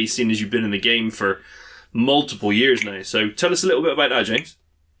already, seeing as you've been in the game for multiple years now. So tell us a little bit about that, James.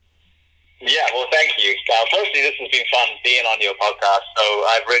 Yeah, well, thank you. Firstly, this has been fun being on your podcast, so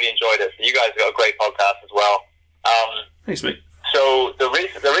I've really enjoyed it. You guys have got a great podcast as well. Thanks, mate. So the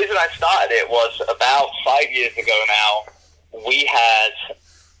reason I started it was about 5 years ago now. We had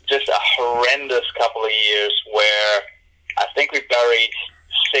just a horrendous couple of years where I think we buried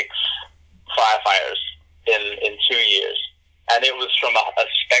 6 firefighters in 2 years. And it was from a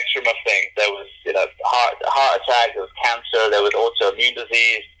spectrum of things. There was, heart attack, there was cancer, there was autoimmune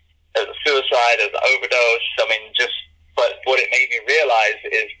disease, there was suicide, there was overdose. But what it made me realize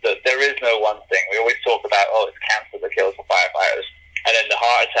is that there is no one thing. We always talk about, it's cancer that kills the firefighters. And then the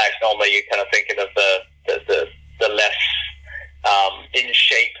heart attacks, normally you're kind of thinking of the less in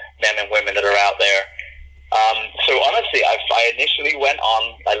shape men and women that are out there. So honestly, I initially went on,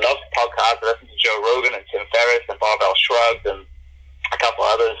 I loved podcasts, I listened to Joe Rogan and Tim Ferriss and Barbell Shrugged and a couple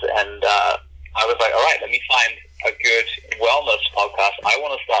others, and I was like, all right, let me find a good wellness podcast. I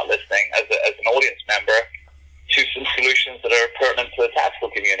want to start listening as an audience member to some solutions that are pertinent to the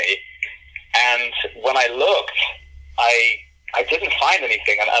tactical community. And when I looked, I didn't find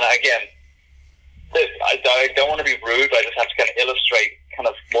anything. And again, I don't want to be rude, but I just have to kind of illustrate kind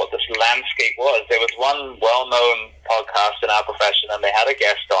of what this landscape was. There was one well-known podcast in our profession, and they had a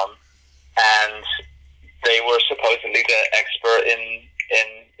guest on, and they were supposedly the expert in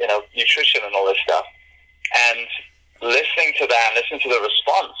nutrition and all this stuff. And listening to that, listening to the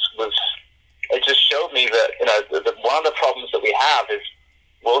response it just showed me that one of the problems that we have is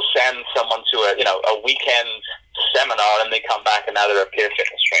we'll send someone to a weekend seminar, and they come back and now they're a peer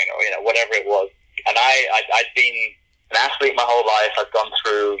fitness trainer or whatever it was. And I'd been an athlete my whole life. I've gone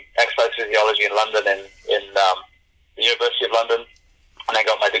through exercise physiology in London, in the University of London, and I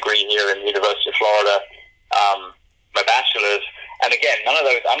got my degree here in the University of Florida, my bachelor's. And again, none of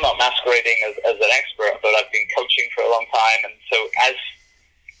those, I'm not masquerading as an expert, but I've been coaching for a long time. And so as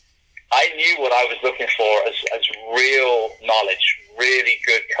I knew what I was looking for as real knowledge, really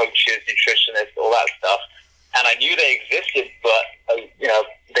good coaches, nutritionists, all that stuff. And I knew they existed, but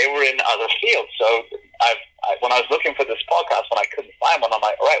they were in other fields. So when I was looking for this podcast, when I couldn't find one, I'm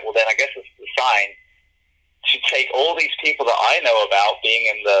like, all right, well then I guess it's the sign to take all these people that I know about being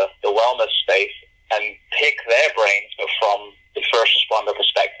in the wellness space and pick their brains, but from the first responder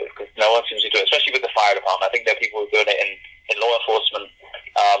perspective, because no one seems to do it, especially with the fire department. I think there are people who are doing it in law enforcement.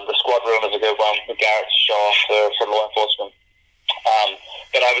 The squad room is a good one with Garrett Shaw for law enforcement.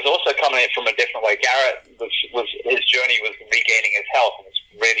 But I was also coming at it from a different way. Garrett was his journey was regaining his health, and it's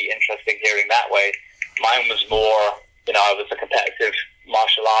really interesting hearing that way. Mine was more, I was a competitive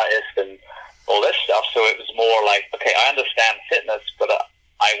martial artist and all this stuff, so it was more like, okay, I understand fitness, but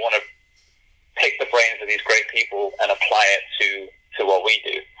I want to pick the brains of these great people and apply it to what we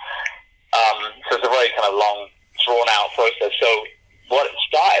do. So it's a very kind of long, drawn-out process. So what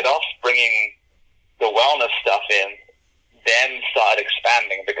started off bringing the wellness stuff in, then started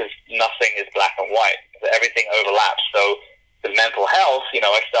expanding, because nothing is black and white. Everything overlaps. So with mental health,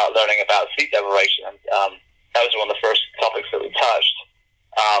 I started learning about sleep deprivation, and that was one of the first topics that we touched.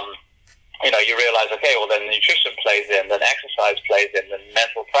 You realize, okay, well then nutrition plays in, then exercise plays in, then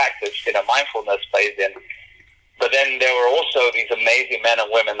mental practice, mindfulness plays in. But then there were also these amazing men and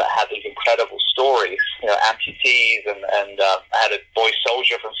women that had these incredible stories, amputees, and I had a boy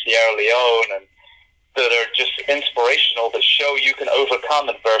soldier from Sierra Leone, and that are just inspirational, that show you can overcome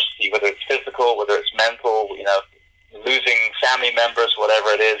adversity, whether it's physical, whether it's mental, losing family members,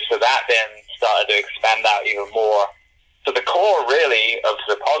 whatever it is. So that then started to expand out even more. So the core really of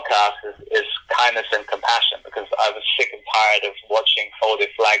the podcast is kindness and compassion, because I was sick and tired of watching folded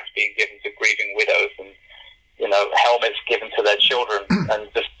flags being given to grieving widows and, helmets given to their children, and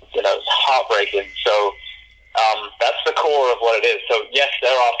just, it's heartbreaking. So that's the core of what it is. So yes,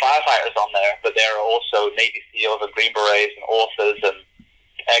 there are firefighters on there, but there are also Navy SEALs and Green Berets and authors and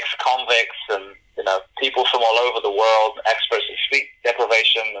ex-convicts and, people from all over the world, experts in sleep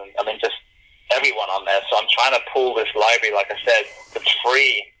deprivation, and just everyone on there. So I'm trying to pull this library, like I said, that's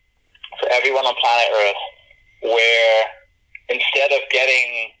free for everyone on planet Earth, where instead of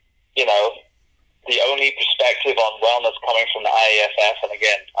getting, the only perspective on wellness coming from the IAFF, and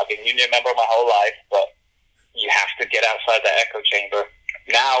again, I've been a union member my whole life, but you have to get outside that echo chamber.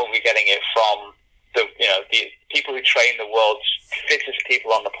 Now we're getting it from the people who train the world's fittest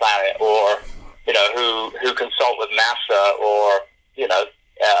people on the planet, or who consult with NASA, or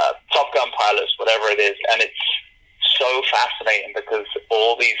Top Gun pilots, whatever it is. And it's so fascinating, because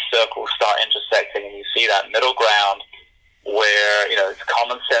all these circles start intersecting, and you see that middle ground where it's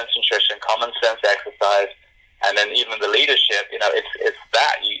common sense nutrition, common sense exercise, and then even the leadership. It's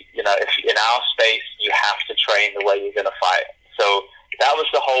that if in our space you have to train the way you're going to fight. So that was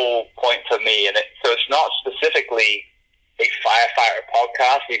the whole point for me. So it's not specifically a firefighter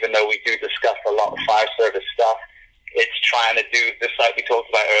podcast, even though we do discuss a lot of fire service stuff. it's trying to do, just like we talked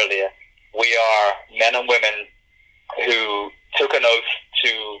about earlier, we are men and women who took an oath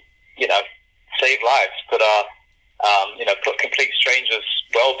to, save lives, put complete strangers'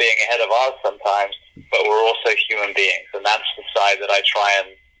 well-being ahead of ours sometimes, but we're also human beings, and that's the side that I try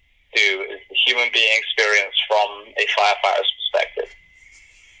and do, is the human being experience from a firefighter's perspective.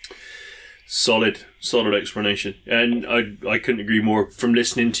 Solid explanation, and I couldn't agree more. From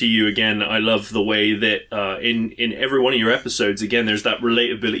listening to you again, I love the way that in every one of your episodes, again, there's that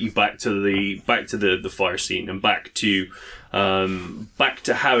relatability back to the fire scene, and back to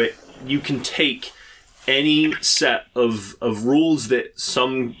how you can take any set of rules that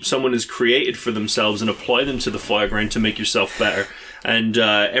someone has created for themselves and apply them to the fire ground to make yourself better. And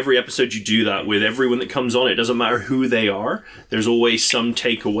every episode you do that with everyone that comes on. It doesn't matter who they are. There's always some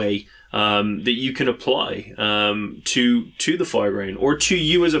takeaway that you can apply to the fire ground, or to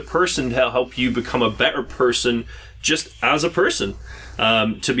you as a person, to help you become a better person just as a person,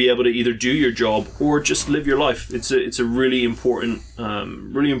 to be able to either do your job or just live your life. It's a really important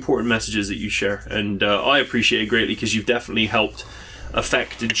messages that you share, and I appreciate it greatly, because you've definitely helped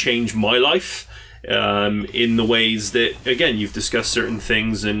affect and change my life in the ways that, again, you've discussed certain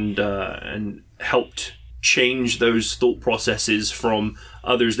things and helped change those thought processes from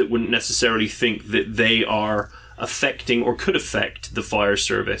others that wouldn't necessarily think that they are affecting or could affect the fire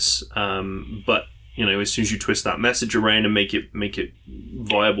service. But as soon as you twist that message around and make it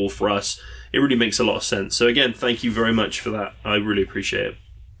viable for us, it really makes a lot of sense. So again, thank you very much for that. I really appreciate it.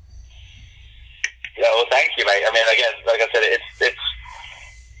 Yeah, well, thank you, mate. I mean, again, like I said,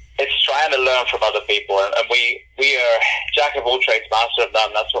 it's trying to learn from other people, and we are jack of all trades, master of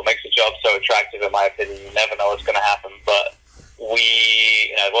none. That's what makes the job so attractive, in my opinion. You never know what's going to happen, but I'm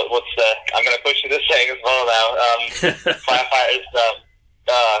going to push you this saying as well now. Firefighters,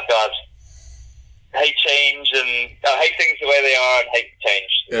 hate change and hate things the way they are, and hate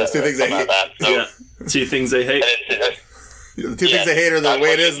change. Yeah, it's two things they hate. Two things they hate. The two things they hate are the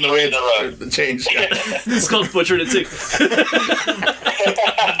way it is and the way it's changed. Yeah. Scott's butchering it too.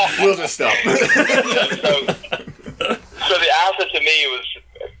 We'll just stop. So the answer to me was,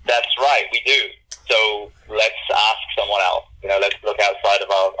 that's right, we do. So let's ask someone else. Let's look outside of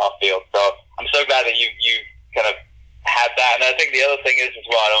our field. So I'm so glad that you kind of had that. And I think the other thing is as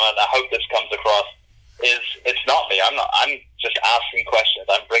well, and I hope this comes across, is it's not me. I'm just asking questions.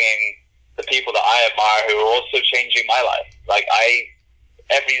 I'm bringing the people that I admire who are also changing my life. Like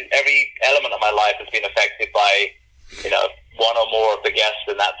every element of my life has been affected by, one or more of the guests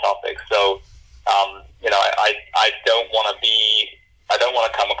in that topic. So, I don't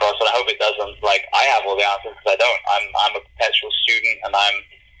want to come across, and I hope it doesn't, like I have all the answers, because I don't. I'm a perpetual student, and I'm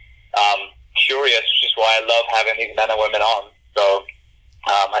curious, which is why I love having these men and women on. So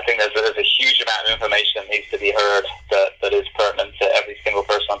I think there's a huge amount of information that needs to be heard that is pertinent to every single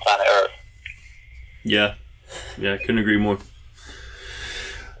person on planet Earth. Yeah, couldn't agree more.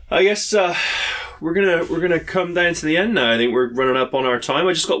 I guess we're gonna come down to the end now. I think we're running up on our time.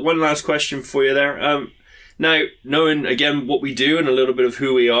 I just got one last question for you there. Now, knowing again what we do and a little bit of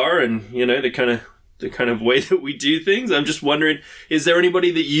who we are, and the kind of way that we do things, I'm just wondering, is there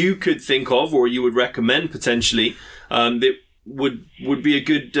anybody that you could think of, or you would recommend potentially, that would be a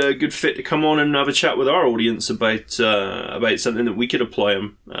good fit to come on and have a chat with our audience about something that we could apply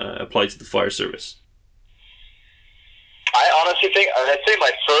to the fire service? I honestly think, I'd say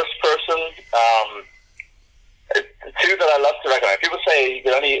my first person, two that I love to recommend. People say you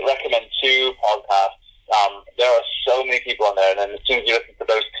can only recommend 2 podcasts. There are so many people on there, and then as soon as you listen to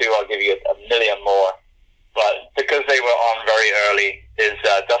those 2, I'll give you a million more. But because they were on very early, is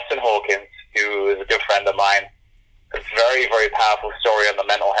Dustin Hawkins, who is a good friend of mine. A very, very powerful story on the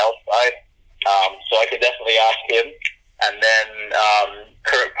mental health side. So I could definitely ask him. And then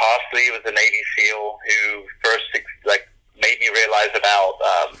Kurt Parsley was a Navy SEAL who first made me realize about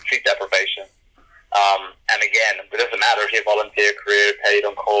sleep deprivation. And again, it doesn't matter if you're volunteer career, paid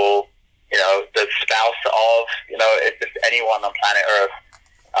on call, the spouse of, it's just anyone on planet Earth.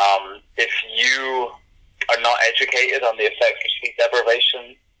 If you are not educated on the effects of sleep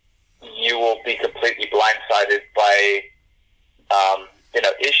deprivation, you will be completely blindsided by,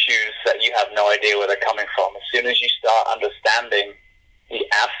 issues that you have no idea where they're coming from. As soon as you start understanding the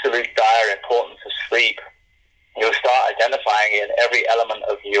absolute dire importance of sleep, you'll start identifying it in every element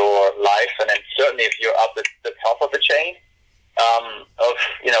of your life. And then certainly if you're up the top of the chain of,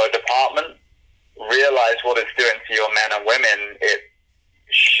 a department, realize what it's doing to your men and women. It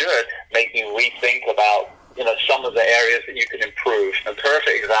should make you rethink about, some of the areas that you can improve. A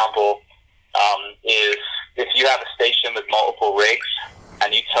perfect example is if you have a station with multiple rigs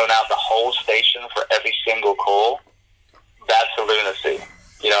and you tone out the whole station for every single call, that's a lunacy.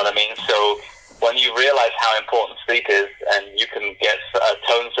 You know what I mean? So when you realize how important sleep is, and you can get a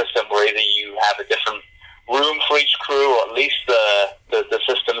tone system where either you have a different room for each crew, or at least the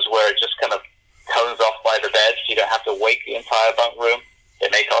systems where it just kind of tones off by the bed, so you don't have to wake the entire bunk room.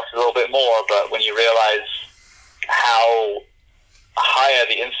 It may cost a little bit more, but when you realize how higher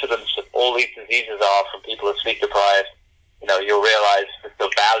the incidence of all these diseases are from people who are sleep deprived, you'll realize the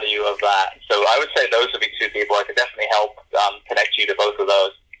value of that. So I would say those would be two people. I could definitely help connect you to both of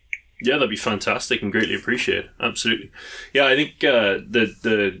those. Yeah, that'd be fantastic and greatly appreciated. Absolutely. Yeah, I think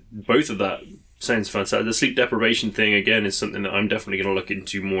the both of that sounds fantastic. The sleep deprivation thing again is something that I'm definitely going to look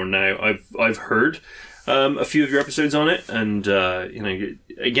into more now. I've heard a few of your episodes on it, and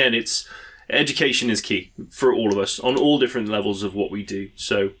again, it's education is key for all of us on all different levels of what we do.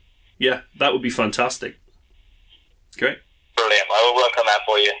 So yeah, that would be fantastic. Great. Brilliant. I will work on that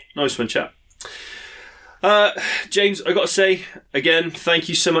for you. Nice one, chap. James, I got to say again, thank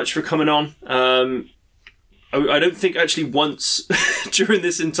you so much for coming on. I don't think actually once during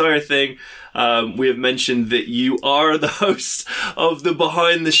this entire thing we have mentioned that you are the host of the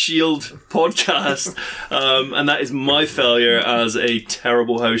Behind the Shield podcast, and that is my failure as a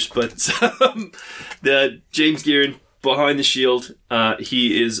terrible host. But the James Gearan, Behind the Shield,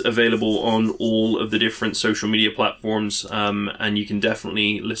 he is available on all of the different social media platforms, and you can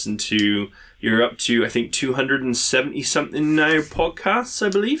definitely listen to. You're up to, I think, 270 something now podcasts, I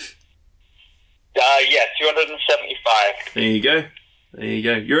believe. Yeah, 275. There you go. There you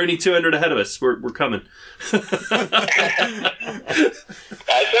go. You're only 200 ahead of us. We're coming. It took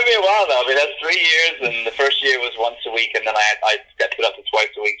me a while though. I mean, that's 3 years, and the first year was once a week, and then I stepped it up to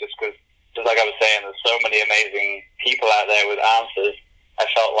twice a week just because, just like I was saying, there's so many amazing people out there with answers. I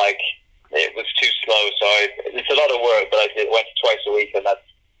felt like it was too slow, so it's a lot of work, but I went to twice a week, and that's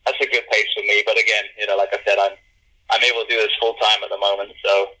a good pace for me. But again, like I said, I'm able to do this full time at the moment,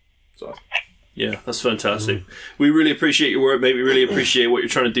 so. Yeah, that's fantastic. We really appreciate your work, mate. We really appreciate what you're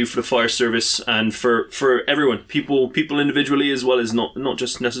trying to do for the fire service and for everyone, people individually, as well as not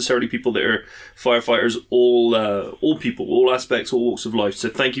just necessarily people that are firefighters, all people, all aspects, all walks of life. So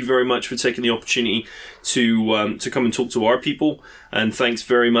thank you very much for taking the opportunity to come and talk to our people, and thanks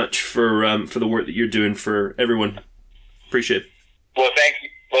very much for the work that you're doing for everyone. Appreciate it. Well, thank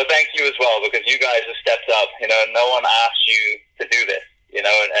you as well, because you guys have stepped up. No one asked you to do this.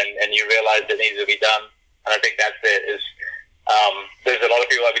 And you realize it needs to be done. And I think that's it. There's a lot of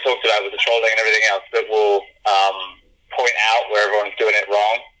people, like we talked about with the trolling and everything else, that will point out where everyone's doing it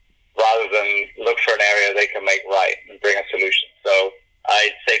wrong, rather than look for an area they can make right and bring a solution. So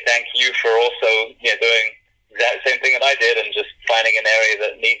I'd say thank you for also doing that same thing that I did, and just finding an area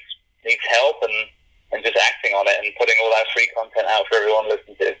that needs help and just acting on it and putting all that free content out for everyone to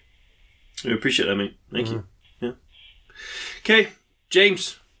listen to. We appreciate that, mate. Thank you. Yeah. Okay.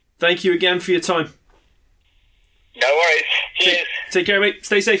 James, thank you again for your time. No worries. Cheers. Take care, mate.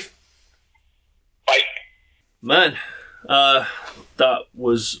 Stay safe. Bye. Man, that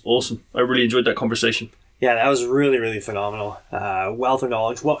was awesome. I really enjoyed that conversation. Yeah, that was really, really phenomenal. Wealth of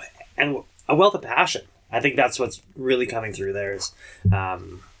knowledge, and a wealth of passion. I think that's what's really coming through there is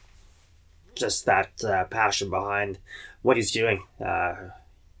just that passion behind what he's doing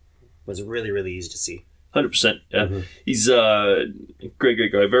was really, really easy to see. 100%. Yeah, mm-hmm. He's a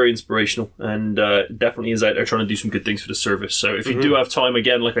great guy, very inspirational, and definitely is out there trying to do some good things for the service. So if you do have time,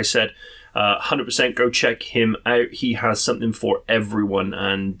 again, like I said, 100% go check him out. He has something for everyone,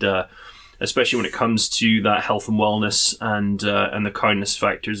 and especially when it comes to that health and wellness and the kindness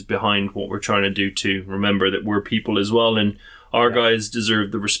factors behind what we're trying to do too. Remember that we're people as well, and our guys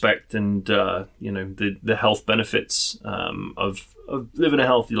deserve the respect and the health benefits of living a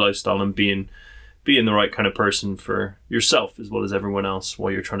healthy lifestyle and being the right kind of person for yourself as well as everyone else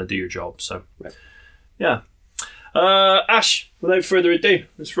while you're trying to do your job. So, yeah. Ash, without further ado,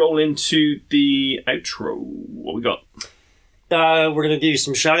 let's roll into the outro. What we got? We're going to do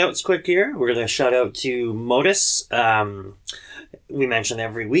some shout-outs quick here. We're going to shout out to Modus. We mention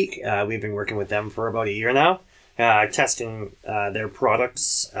every week. We've been working with them for about a year now, testing their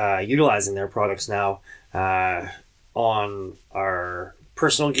products, utilizing their products now on our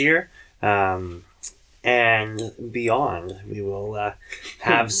personal gear. And beyond, we will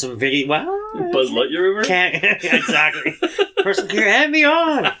have some video. Well, Buzz Lightyear over? Exactly. Personal gear and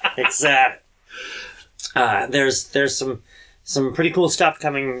beyond. It's there's some pretty cool stuff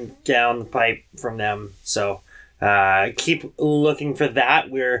coming down the pipe from them. So keep looking for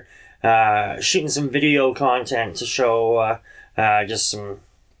that. We're shooting some video content to show just some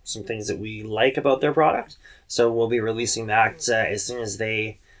things that we like about their product. So we'll be releasing that as soon as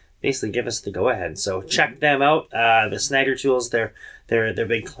they basically give us the go ahead. So check them out. The Snyder tools, they're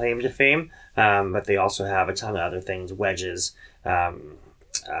big claim to fame, but they also have a ton of other things, wedges.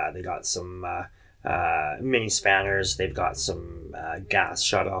 They got some mini spanners. They've got some gas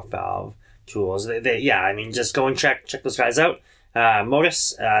shut-off valve tools. Just go and check those guys out.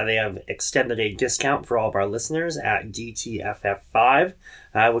 Modus, they have extended a discount for all of our listeners at DTFF5,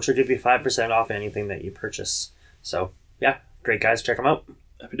 which will give you 5% off anything that you purchase. So, yeah, great guys. Check them out.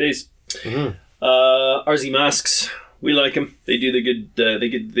 Happy days. Mm-hmm. RZ Masks, we like them. They do the good.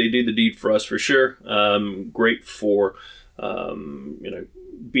 They do the deed for us for sure. Great for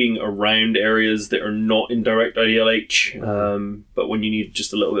being around areas that are not in direct IDLH, but when you need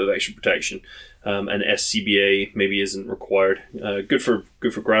just a little bit of extra protection, and SCBA maybe isn't required. Good for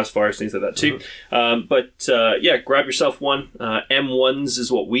grass fires, things like that too. Mm-hmm. Grab yourself one. M1s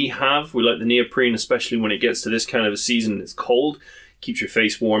is what we have. We like the neoprene, especially when it gets to this kind of a season. It's cold, keeps your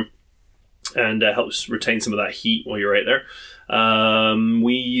face warm, and helps retain some of that heat while you're out there.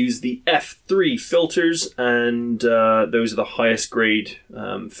 We use the F3 filters, and those are the highest grade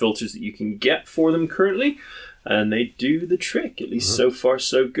filters that you can get for them currently, and they do the trick, at least so far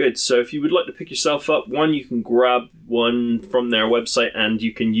so good. So if you would like to pick yourself up one, you can grab one from their website, and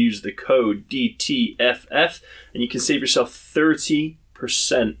you can use the code DTFF, and you can save yourself 30%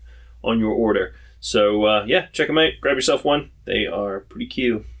 on your order. So check them out, grab yourself one. They are pretty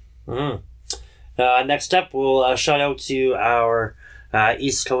cute. Next up, we'll shout out to our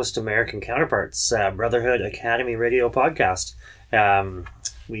East Coast American counterparts, Brotherhood Academy Radio Podcast.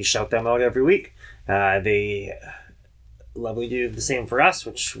 We shout them out every week. They lovely do the same for us,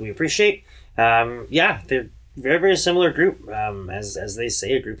 which we appreciate. They're very, very similar group. As they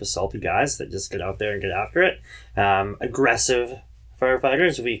say, a group of salty guys that just get out there and get after it. Aggressive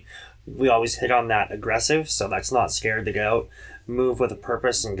firefighters. We always hit on that aggressive, so that's not scared to get out, move with a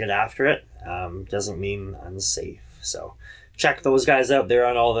purpose, and get after it. Doesn't mean unsafe. So check those guys out. They're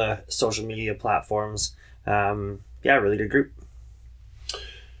on all the social media platforms. Really good group.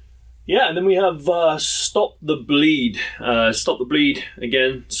 Yeah, and then we have Stop the Bleed. Stop the Bleed,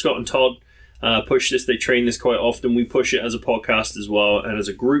 again, Scott and Todd push this. They train this quite often. We push it as a podcast as well, and as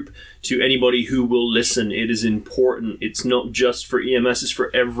a group to anybody who will listen. It is important. It's not just for EMS, it's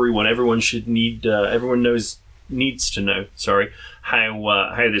for everyone. Everyone needs to know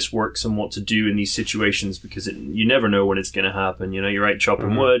how this works and what to do in these situations, because you never know when it's going to happen. You're out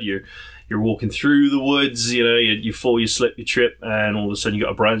chopping wood, you're walking through the woods, you fall, you slip, you trip, and all of a sudden you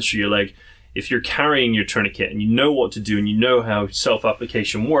got a branch through your leg. If you're carrying your tourniquet and you know what to do and you know how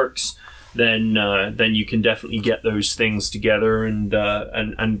self-application works, then you can definitely get those things together and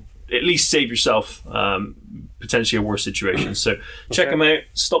at least save yourself potentially a worse situation. So check them out,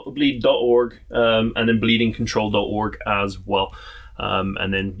 stopthebleed.org, and then bleedingcontrol.org as well.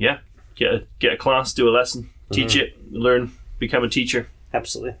 And then get a class, do a lesson, teach it, learn, become a teacher.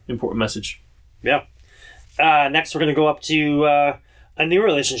 Absolutely. Important message. Yeah. Next, we're going to go up to a new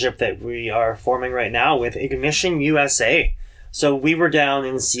relationship that we are forming right now with Ignition USA. So we were down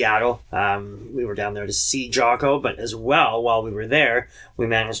in Seattle. We were down there to see Jocko, but as well, while we were there, we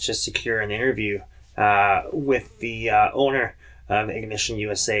managed to secure an interview with the owner of Ignition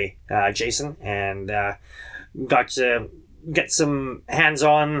USA, Jason, and got to get some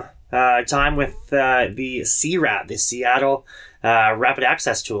hands-on time with the CRAT, the Seattle Rapid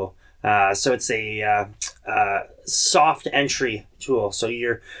Access Tool. So it's a soft entry tool, so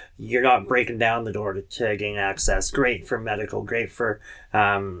you're not breaking down the door to gain access. Great for medical, great for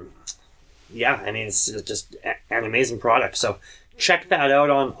it's just an amazing product. So check that out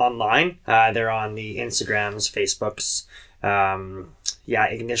online. They're on the Instagrams, Facebooks,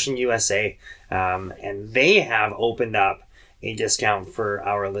 Ignition USA, and they have opened up a discount for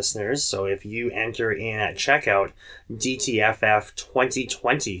our listeners. So if you enter in at checkout DTFF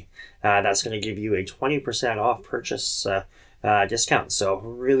 2020, that's going to give you a 20% off purchase discount. So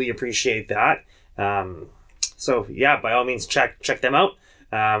really appreciate that. By all means, check them out.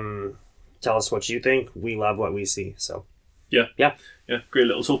 Tell us what you think. We love what we see. So yeah, great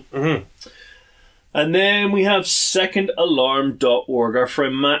little tool. Mm-hmm. And then we have secondalarm.org. Our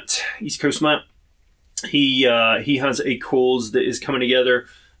friend Matt, East Coast Matt, he has a cause that is coming together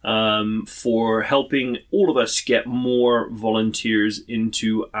for helping all of us get more volunteers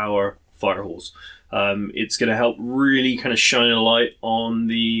into our fire halls. It's going to help really kind of shine a light on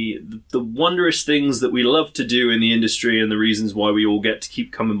the wondrous things that we love to do in the industry and the reasons why we all get to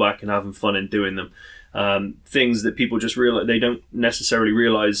keep coming back and having fun and doing them. Things that people just realize they don't necessarily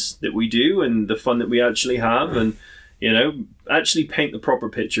realize that we do, and the fun that we actually have. And actually paint the proper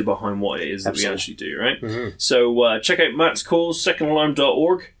picture behind what it is that Absolutely. we actually do, right? Mm-hmm. So check out Matt's calls,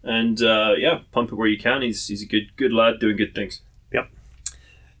 secondalarm.org, and pump it where you can. He's a good lad doing good things. Yep.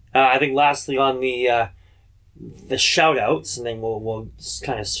 I think lastly on the shout outs, and then we'll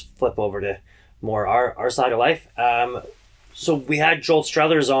kind of flip over to more our side of life. So we had Joel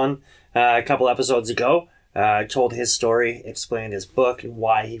Struthers on a couple episodes ago. Told his story, explained his book and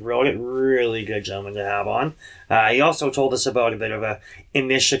why he wrote it. Really good gentleman to have on. He also told us about a bit of a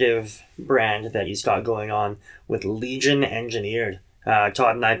initiative brand that he's got going on with Legion Engineered.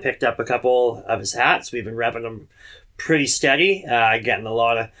 Todd and I picked up a couple of his hats. We've been repping them pretty steady, getting a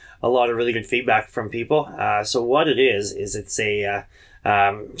lot of really good feedback from people. So what it is it's a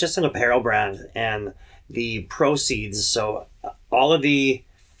just an apparel brand, and the proceeds. So all of the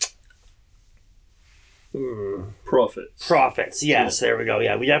profits. Yes, there we go.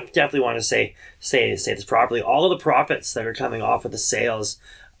 Yeah, we definitely want to say this properly. All of the profits that are coming off of the sales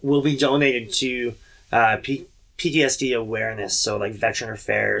will be donated to PTSD awareness. So like Veteran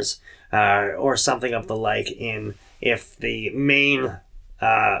Affairs or something of the like. If the main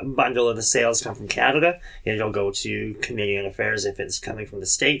bundle of the sales come from Canada, it'll go to Canadian Affairs. If it's coming from the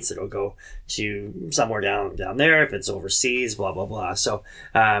States, it'll go to somewhere down there. If it's overseas, blah blah blah. So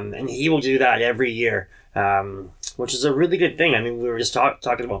and he will do that every year. Which is a really good thing. I mean, we were just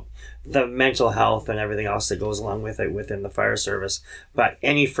talking about the mental health and everything else that goes along with it within the fire service. But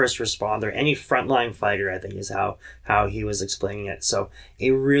any first responder, any frontline fighter, I think is how he was explaining it. So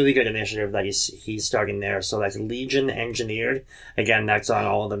a really good initiative that he's starting there. So that's Legion Engineered. Again, that's on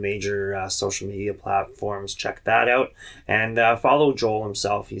all of the major social media platforms. Check that out. And follow Joel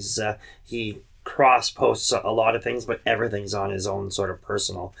himself. He cross posts a lot of things, but everything's on his own sort of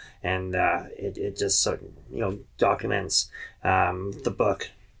personal, and it just documents the book,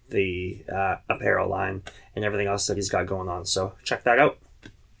 the apparel line, and everything else that he's got going on. So check that out.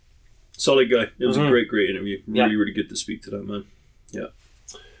 Solid guy. It was a great interview. Really good to speak to that man. Yeah.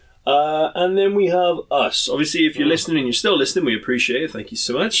 And then we have us. Obviously, if you're listening and you're still listening, we appreciate it. Thank you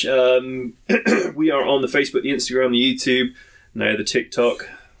so much. We are on the Facebook, the Instagram, the YouTube, now the TikTok.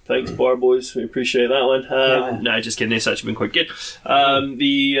 Thanks, Bar Boys. We appreciate that one. No, just kidding. It's actually been quite good.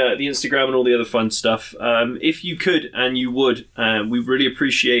 The Instagram and all the other fun stuff. If you could and you would, we really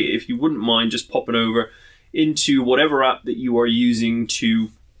appreciate it if you wouldn't mind just popping over into whatever app that you are using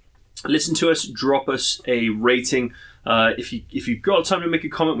to listen to us. Drop us a rating. If you've got time to make a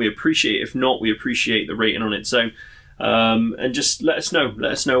comment, we appreciate it. If not, we appreciate the rating on its own. And just let us know.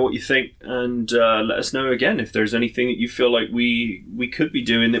 Let us know what you think, and let us know again if there's anything that you feel like we could be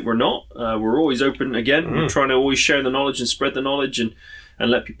doing that we're not. We're always open. Again, we're trying to always share the knowledge and spread the knowledge and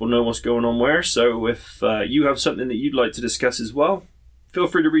let people know what's going on where. So if you have something that you'd like to discuss as well, feel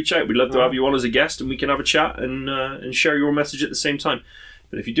free to reach out. We'd love to have you on as a guest, and we can have a chat and share your message at the same time.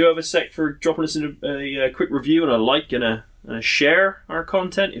 But if you do have a sec for dropping us in a quick review and a like and a share our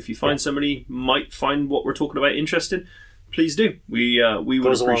content, if you find somebody might find what we're talking about interesting, please do. We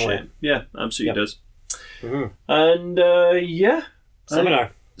would appreciate it. Yeah, absolutely does. And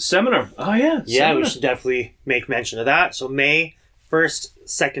seminar. Oh yeah, seminar. We should definitely make mention of that. So May 1st,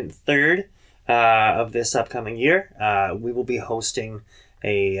 2nd, 3rd of this upcoming year, we will be hosting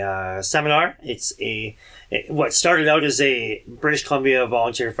a seminar. It's what started out as a British Columbia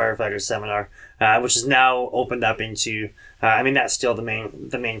volunteer firefighters seminar, which is now opened up into. That's still the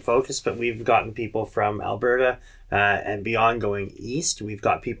main focus, but we've gotten people from Alberta and beyond going east. We've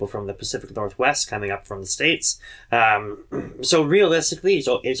got people from the Pacific Northwest coming up from the States. So realistically,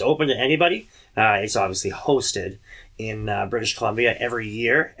 it's open to anybody. It's obviously hosted in British Columbia every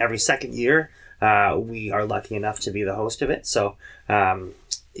year. Every second year, we are lucky enough to be the host of it. So,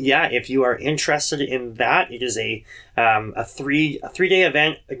 if you are interested in that, it is a 3-day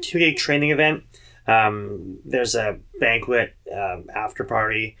event, a 2-day training event. There's a banquet after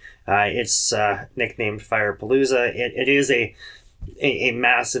party. It's nicknamed Firepalooza. It is a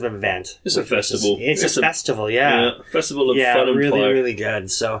massive event. It's a festival. It's a festival, yeah. Festival of fun and really, fire. really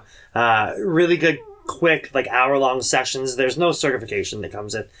good. So, really good, quick, hour-long sessions. There's no certification that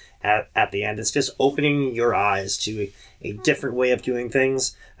comes at the end. It's just opening your eyes to a different way of doing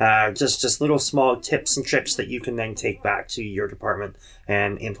things. Just little small tips and tricks that you can then take back to your department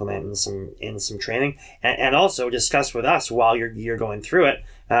and implement in some training, and also discuss with us while you're going through it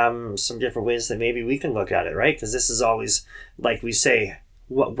some different ways that maybe we can look at it, right? Because this is always, like we say,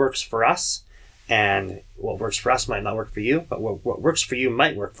 what works for us, and what works for us might not work for you, but what works for you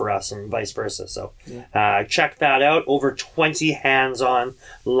might work for us, and vice versa. So check that out. Over 20 hands-on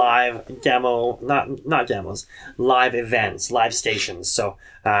live demo, not demos, live events, live stations. So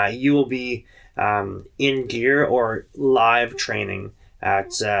you will be in gear or live training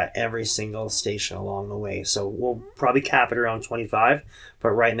at every single station along the way. So we'll probably cap it around 25, but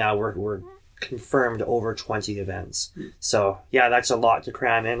right now we're confirmed over 20 events. So yeah, that's a lot to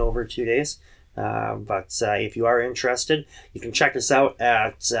cram in over 2 days. But if you are interested, you can check us out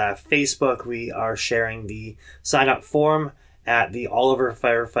at Facebook. We are sharing the sign up form at the Oliver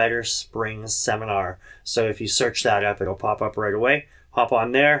Firefighter Springs Seminar. So if you search that up, it'll pop up right away. Hop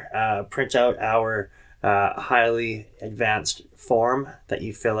on there, print out our highly advanced form that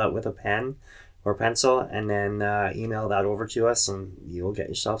you fill out with a pen or pencil, and then email that over to us, and you'll get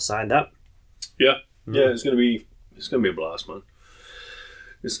yourself signed up. Yeah, it's gonna be a blast, man.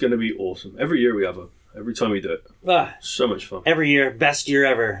 It's gonna be awesome. Every year every time we do it, so much fun. Every year, best year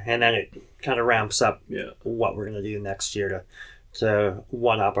ever, and then it kind of ramps up. Yeah, what we're gonna do next year to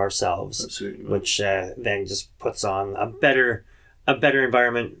one up ourselves. Absolutely, man. Which then just puts on a better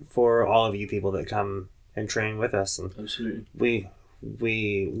environment for all of you people that come and train with us. And absolutely,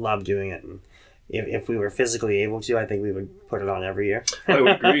 we love doing it. And if we were physically able to, I think we would put it on every year. I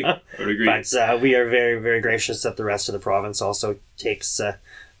would agree. But we are very, very gracious that the rest of the province also takes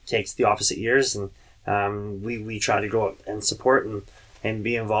the opposite years, and we try to go out and support and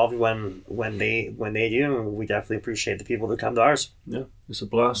be involved when they do. And we definitely appreciate the people that come to ours. Yeah, it's a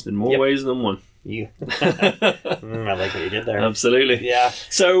blast in more ways than one. I like what you did there. Absolutely. Yeah.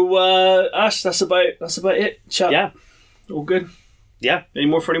 So Ash, that's about it. Chat. Yeah. All good. Yeah. Any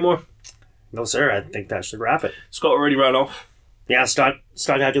more? No, sir. I think that should wrap it. Scott already ran off. Yeah, Scott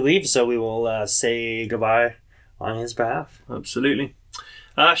had to leave, so we will say goodbye on his behalf. Absolutely.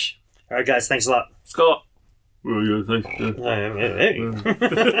 Ash. All right, guys. Thanks a lot. Scott. Thanks. Hey.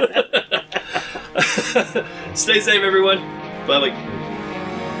 Stay safe, everyone. Bye-bye.